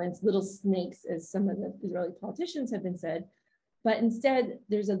breeding violence, little snakes, as some of the Israeli politicians have been said. But instead,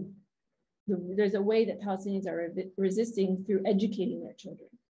 there's a way that Palestinians are resisting through educating their children.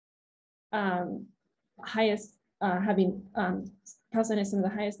 Palestine has some of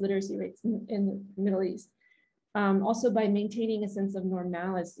the highest literacy rates in the Middle East. Also by maintaining a sense of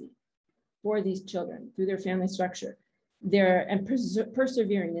normalcy for these children through their family structure.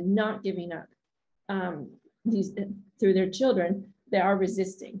 Persevering and not giving up through their children, they are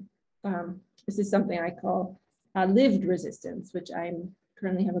resisting. This is something I call lived resistance, which I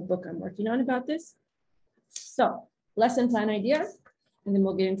currently have a book I'm working on about this. So lesson plan idea, and then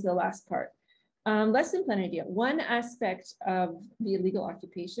we'll get into the last part. Lesson plan idea. One aspect of the illegal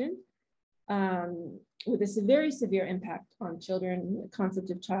occupation with a very severe impact on children, the concept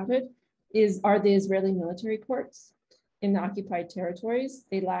of childhood, are the Israeli military courts in the occupied territories.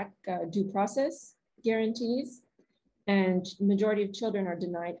 They lack due process guarantees, and majority of children are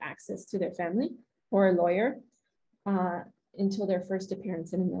denied access to their family or a lawyer until their first appearance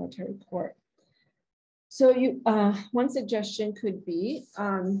in a military court. So one suggestion could be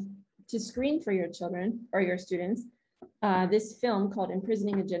to screen for your children or your students this film called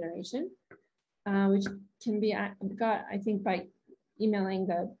Imprisoning a Generation, which can be got, I think, by emailing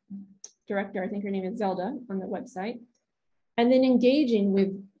the director, I think her name is Zelda, on the website, and then engaging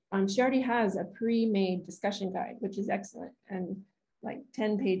with, she already has a pre-made discussion guide, which is excellent and like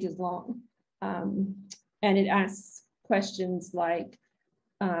 10 pages long. And it asks questions like,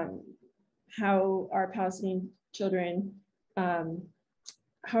 how are Palestinian children,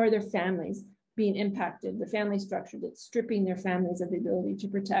 how are their families being impacted, the family structure that's stripping their families of the ability to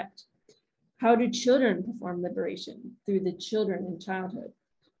protect? How do children perform liberation through the children in childhood?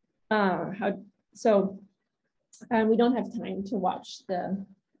 We don't have time to watch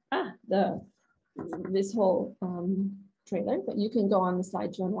this whole trailer, but you can go on the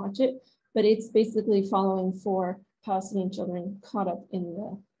slideshow and watch it. But it's basically following 4 Palestinian children caught up in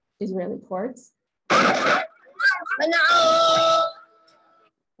the Israeli courts. I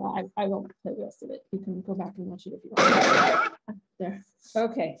won't play the rest of it. You can go back and watch it if you want. There.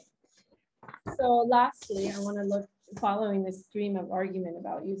 Okay. So lastly, I want to look, following this stream of argument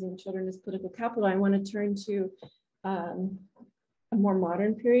about using children as political capital, I want to turn to a more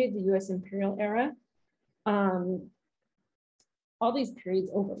modern period, the US imperial era. All these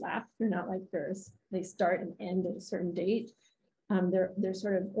periods overlap. They're not like they start and end at a certain date. They're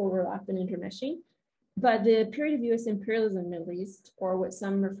sort of overlap and intermeshing. But the period of US imperialism in the Middle East, or what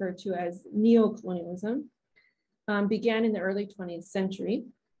some refer to as neo-colonialism, began in the early 20th century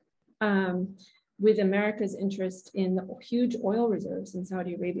with America's interest in the huge oil reserves in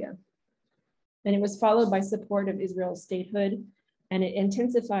Saudi Arabia. And it was followed by support of Israel's statehood, and it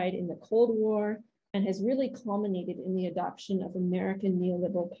intensified in the Cold War and has really culminated in the adoption of American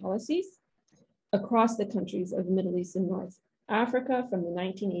neoliberal policies across the countries of the Middle East and North Africa from the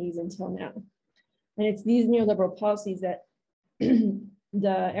 1980s until now. And it's these neoliberal policies that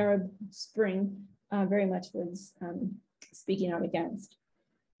the Arab Spring very much was speaking out against.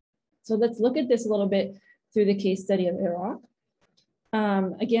 So let's look at this a little bit through the case study of Iraq.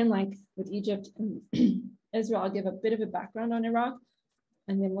 Again, like with Egypt and Israel, I'll give a bit of a background on Iraq,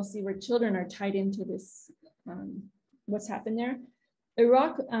 and then we'll see where children are tied into this, what's happened there.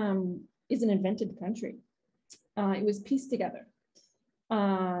 Iraq is an invented country. It was pieced together.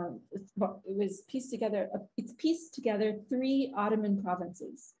 It's pieced together 3 Ottoman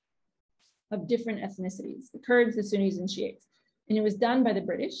provinces of different ethnicities, the Kurds, the Sunnis, and Shiites. And it was done by the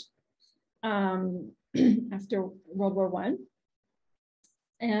British after World War I.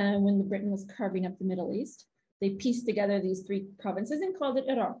 And when Britain was carving up the Middle East, they pieced together these 3 provinces and called it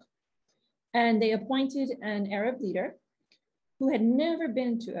Iraq. And they appointed an Arab leader who had never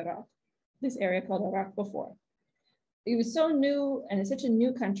been to Iraq, this area called Iraq, before. It was so new, and it's such a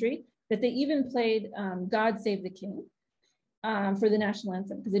new country, that they even played God Save the King for the national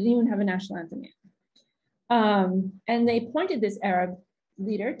anthem, because they didn't even have a national anthem yet. And they appointed this Arab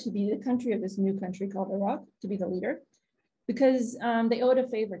leader to be the country of this new country called Iraq, to be the leader, because they owed a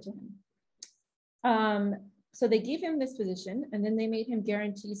favor to him. So they gave him this position, and then they made him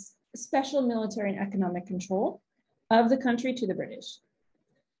guarantee special military and economic control of the country to the British.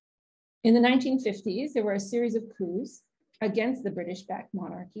 In the 1950s, there were a series of coups against the British-backed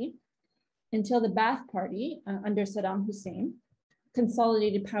monarchy until the Ba'ath Party under Saddam Hussein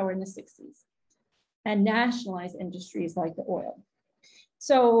consolidated power in the 60s and nationalized industries like the oil.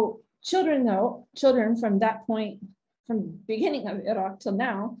 So children from that point, from the beginning of Iraq till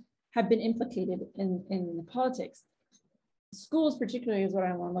now, have been implicated in the politics. Schools, particularly, is what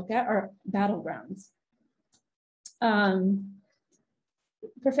I want to look at, are battlegrounds.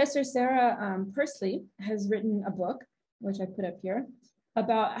 Professor Sarah Pursley has written a book, which I put up here,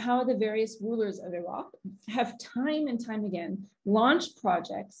 about how the various rulers of Iraq have time and time again launched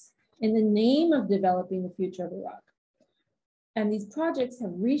projects in the name of developing the future of Iraq. And these projects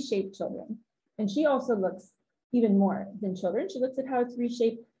have reshaped children. And she also looks even more than children. She looks at how it's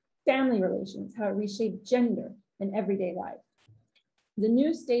reshaped family relations, how it reshaped gender and everyday life. The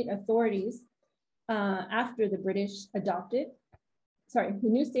new state authorities after the British the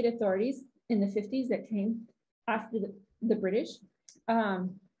new state authorities in the 50s that came after the British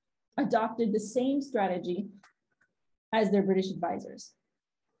adopted the same strategy as their British advisors.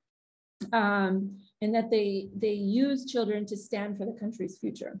 And that they use children to stand for the country's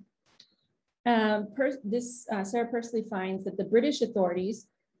future. Sarah Pursley finds that the British authorities,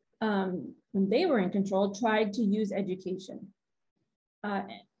 when they were in control, tried to use education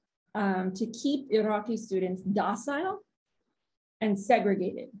to keep Iraqi students docile and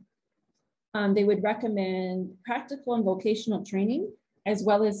segregated. They would recommend practical and vocational training, as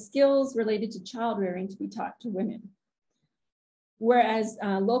well as skills related to child rearing to be taught to women. Whereas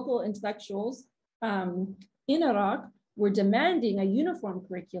local intellectuals in Iraq were demanding a uniform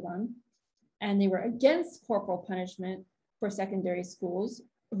curriculum, and they were against corporal punishment for secondary schools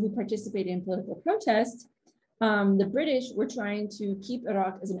who participated in political protest. The British were trying to keep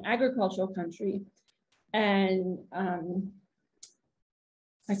Iraq as an agricultural country. And I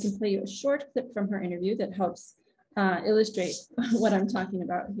can play you a short clip from her interview that helps illustrate what I'm talking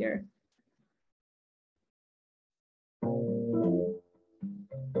about here.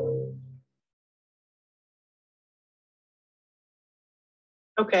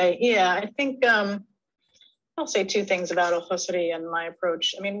 Okay, yeah, I think I'll say two things about al-Husri and my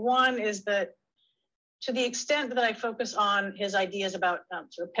approach. I mean, one is that to the extent that I focus on his ideas about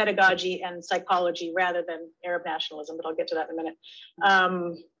sort of pedagogy and psychology rather than Arab nationalism, but I'll get to that in a minute.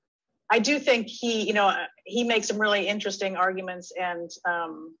 I do think he makes some really interesting arguments and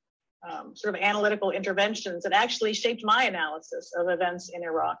sort of analytical interventions that actually shaped my analysis of events in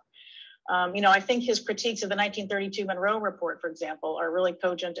Iraq. I think his critiques of the 1932 Monroe Report, for example, are really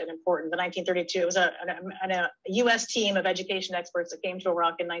cogent and important. The 1932, it was a US team of education experts that came to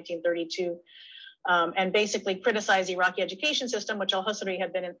Iraq in 1932 and basically criticized the Iraqi education system, which al-Husri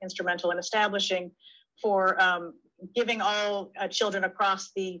had been instrumental in establishing, for giving all children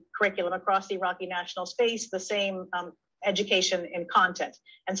across the curriculum, across the Iraqi national space, the same education and content.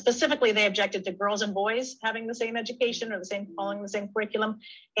 And specifically, they objected to girls and boys having the same education or following the same curriculum,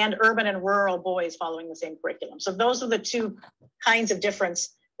 and urban and rural boys following the same curriculum. So those are the two kinds of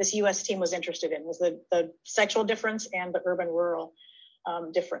difference this US team was interested in, was the sexual difference and the urban-rural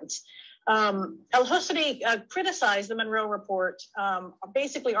difference. Al-Husri criticized the Monroe Report,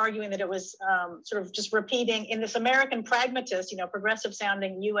 basically arguing that it was sort of just repeating in this American pragmatist, progressive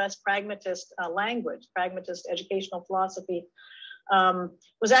sounding US pragmatist language, pragmatist educational philosophy,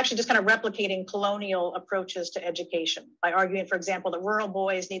 was actually just kind of replicating colonial approaches to education by arguing, for example, that rural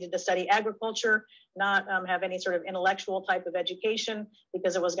boys needed to study agriculture, not have any sort of intellectual type of education,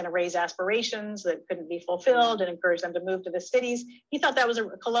 because it was going to raise aspirations that couldn't be fulfilled and encourage them to move to the cities. He thought that was a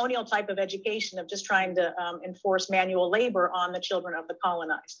colonial type of education of just trying to enforce manual labor on the children of the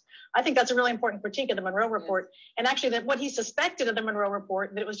colonized. I think that's a really important critique of the Monroe Report. And actually that what he suspected of the Monroe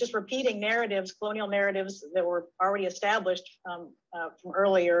Report, that it was just repeating narratives, colonial narratives that were already established from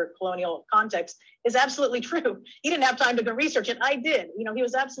earlier colonial contexts, is absolutely true. He didn't have time to go research it. I did. He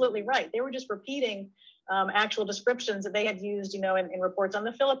was absolutely right. They were just repeating actual descriptions that they had used, in reports on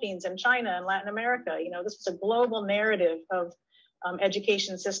the Philippines and China and Latin America. This was a global narrative of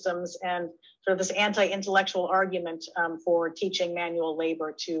education systems and sort of this anti-intellectual argument for teaching manual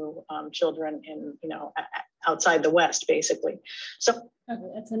labor to children in, outside the West, basically. So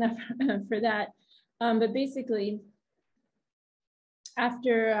okay, that's enough for that. But basically,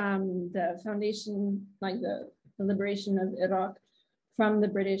 after the foundation, like the liberation of Iraq from the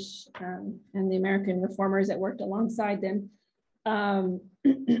British and the American reformers that worked alongside them,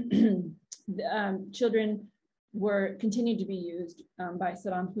 children continued to be used by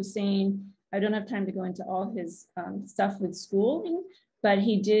Saddam Hussein. I don't have time to go into all his stuff with schooling, but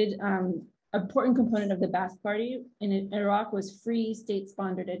he did, important component of the Ba'ath Party in Iraq was free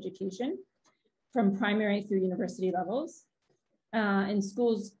state-sponsored education from primary through university levels. In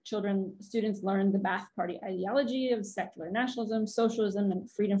schools, students learned the Ba'ath Party ideology of secular nationalism, socialism, and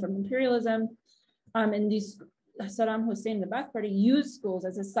freedom from imperialism. And Saddam Hussein, the Ba'ath Party, used schools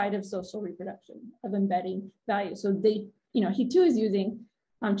as a site of social reproduction, of embedding value. So they, he too is using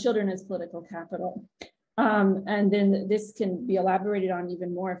children as political capital. And then this can be elaborated on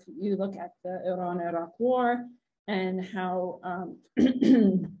even more if you look at the Iran-Iraq War and how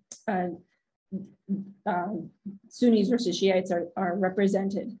Sunnis versus Shiites are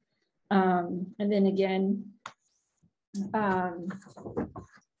represented. And then again,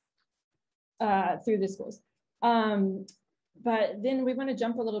 through the schools. But then we want to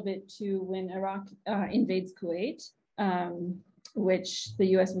jump a little bit to when Iraq invades Kuwait, which the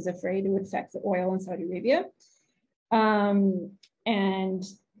US was afraid it would affect the oil in Saudi Arabia. And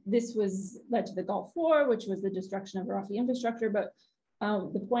this led to the Gulf War, which was the destruction of Iraqi infrastructure. But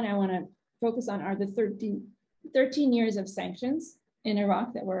the point I want to focus on are the 13 years of sanctions in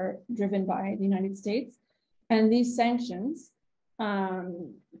Iraq that were driven by the United States. And these sanctions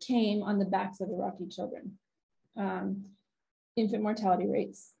came on the backs of Iraqi children. Infant mortality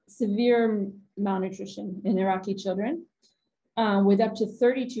rates, severe malnutrition in Iraqi children, with up to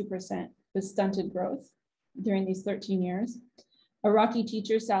 32% with stunted growth during these 13 years. Iraqi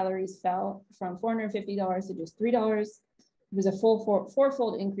teachers' salaries fell from $450 to just $3. There was a full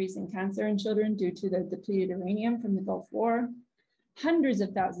fourfold increase in cancer in children due to the depleted uranium from the Gulf War. Hundreds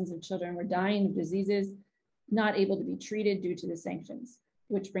of thousands of children were dying of diseases not able to be treated due to the sanctions,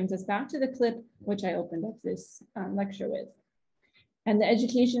 which brings us back to the clip which I opened up this lecture with. And the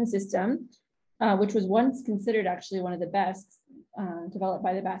education system, which was once considered actually one of the best developed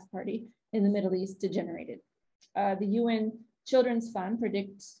by the Ba'ath Party in the Middle East, degenerated. The UN Children's Fund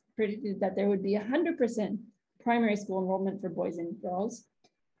predicted that there would be 100% primary school enrollment for boys and girls,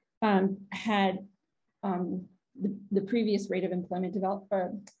 had the previous rate of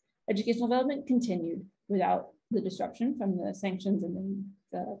educational development continued without the disruption from the sanctions and then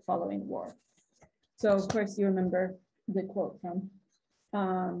the following war. So of course you remember the quote from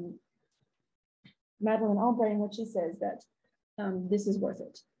Madeleine Albright, in which she says that this is worth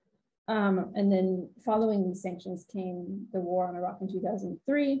it. And then following these sanctions came the war on Iraq in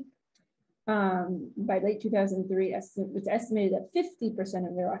 2003. By late 2003, it's estimated that 50%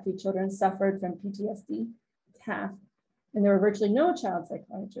 of Iraqi children suffered from PTSD, half, and there were virtually no child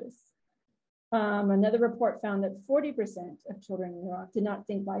psychiatrists. Another report found that 40% of children in Iraq did not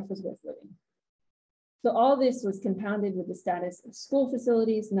think life was worth living. So all this was compounded with the status of school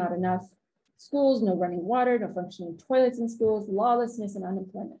facilities, not enough schools, no running water, no functioning toilets in schools, lawlessness and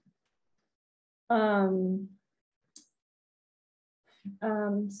unemployment.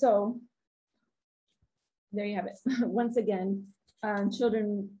 So there you have it. Once again,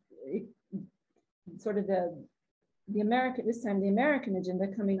 children, sort of the American, this time the American agenda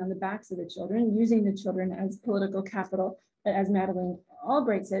coming on the backs of the children, using the children as political capital, as Madeleine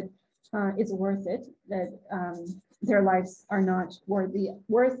Albright said, it's worth it, that their lives are not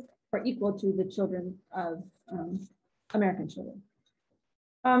worth or equal to the children of American children.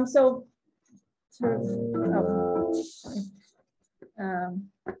 So sort of, oh, sorry.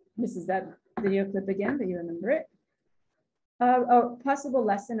 This is that video clip again, but you remember it. A possible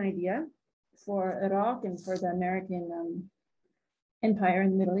lesson idea for Iraq and for the American empire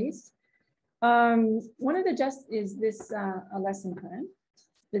in the Middle East. One of the is this a lesson plan,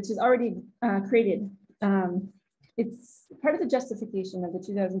 which is already created. It's part of the justification of the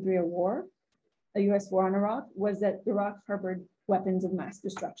 2003 war, a US war on Iraq, was that Iraq harbored weapons of mass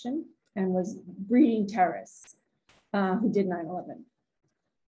destruction and was breeding terrorists who did 9/11.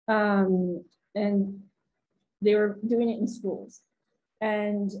 And they were doing it in schools.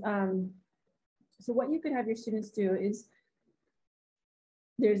 And so what you could have your students do is,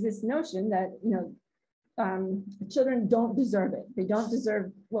 there's this notion that, children don't deserve it. They don't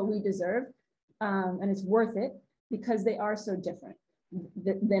deserve what we deserve. And it's worth it because they are so different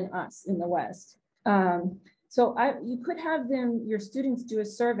than us in the West. So you could have your students do a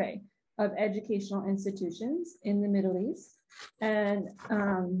survey of educational institutions in the Middle East. And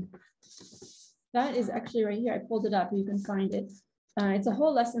that is actually right here. I pulled it up, you can find it. It's a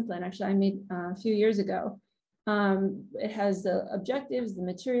whole lesson plan, actually, I made a few years ago. It has the objectives, the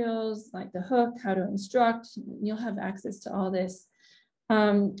materials, like the hook, how to instruct. You'll have access to all this.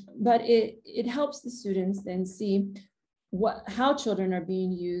 But it helps the students then see how children are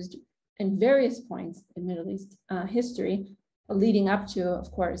being used in various points in Middle East history, leading up to, of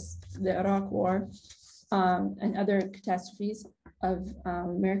course, the Iraq War and other catastrophes of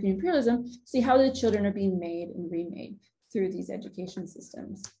American imperialism, see how the children are being made and remade through these education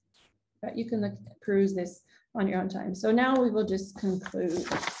systems. But you can peruse this on your own time. So now we will just conclude.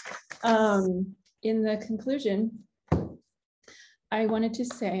 In the conclusion, I wanted to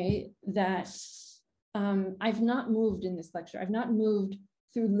say that I've not moved in this lecture. I've not moved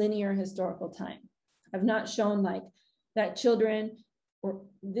through linear historical time. I've not shown like that children were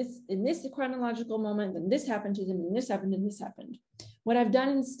in this chronological moment, then this happened to them, and this happened, and this happened. What I've done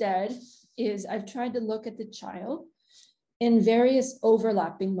instead is I've tried to look at the child in various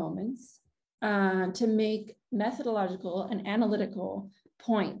overlapping moments to make methodological and analytical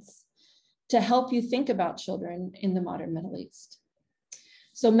points to help you think about children in the modern Middle East.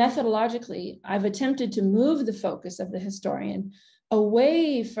 So methodologically, I've attempted to move the focus of the historian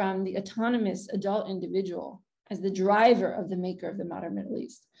away from the autonomous adult individual as the driver of the maker of the modern Middle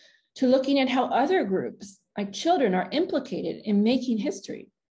East, to looking at how other groups, like children, are implicated in making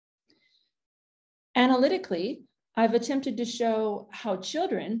history. Analytically, I've attempted to show how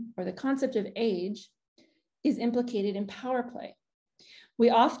children, or the concept of age, is implicated in power play. We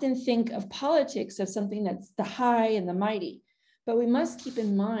often think of politics as something that's the high and the mighty, but we must keep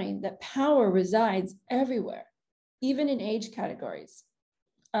in mind that power resides everywhere, even in age categories.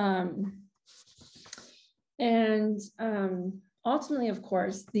 Ultimately, of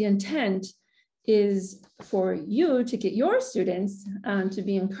course, the intent is for you to get your students to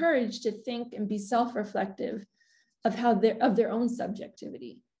be encouraged to think and be self-reflective of how of their own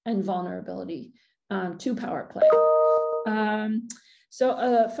subjectivity and vulnerability to power play. So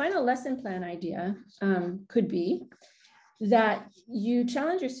a final lesson plan idea could be that you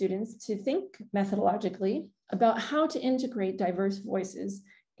challenge your students to think methodologically about how to integrate diverse voices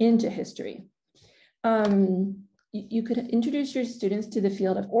into history. You could introduce your students to the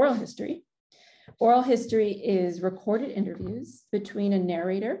field of oral history. Oral history is recorded interviews between a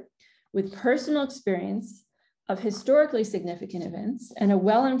narrator with personal experience of historically significant events and a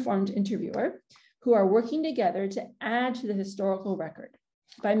well-informed interviewer who are working together to add to the historical record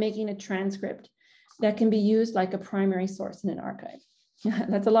by making a transcript that can be used like a primary source in an archive.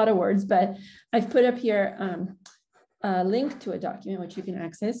 That's a lot of words, but I've put up here a link to a document which you can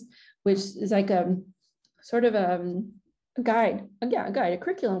access, which is like a sort of a guide, a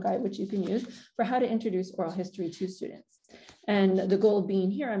curriculum guide, which you can use for how to introduce oral history to students. And the goal being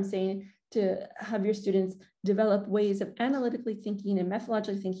here, I'm saying, to have your students develop ways of analytically thinking and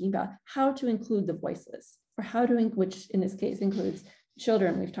methodologically thinking about how to include the voiceless, or how to, which in this case includes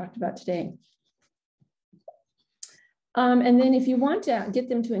children we've talked about today. And then if you want to get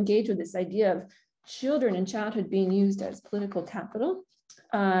them to engage with this idea of children and childhood being used as political capital,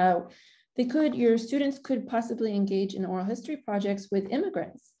 your students could possibly engage in oral history projects with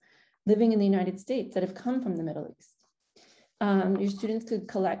immigrants living in the United States that have come from the Middle East. Your students could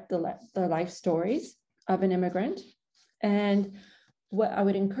collect the life stories of an immigrant. And what I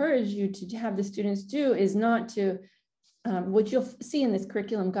would encourage you to have the students do is not to, what you'll see in this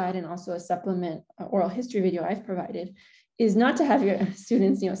curriculum guide and also a supplement oral history video I've provided, is not to have your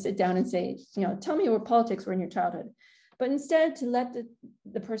students, sit down and say, tell me what politics were in your childhood, but instead to let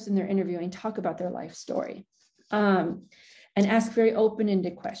the person they're interviewing talk about their life story and ask very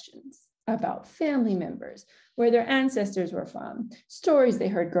open-ended questions about family members, where their ancestors were from, stories they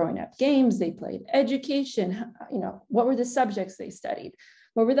heard growing up, games they played, education, what were the subjects they studied,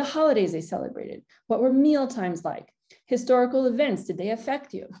 what were the holidays they celebrated, what were meal times like, historical events, did they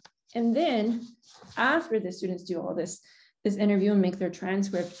affect you? And then after the students do all this interview and make their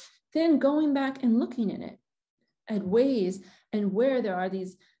transcript, then going back and looking in it at ways and where there are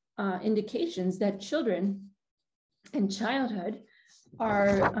these indications that children and childhood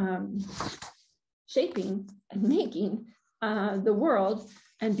are shaping and making the world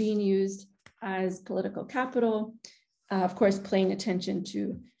and being used as political capital, of course, paying attention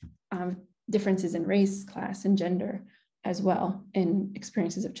to differences in race, class, and gender as well in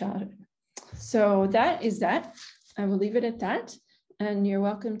experiences of childhood. So that is that. I will leave it at that. And you're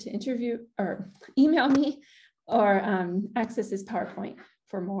welcome to interview or email me or access this PowerPoint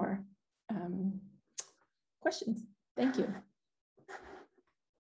for more questions. Thank you.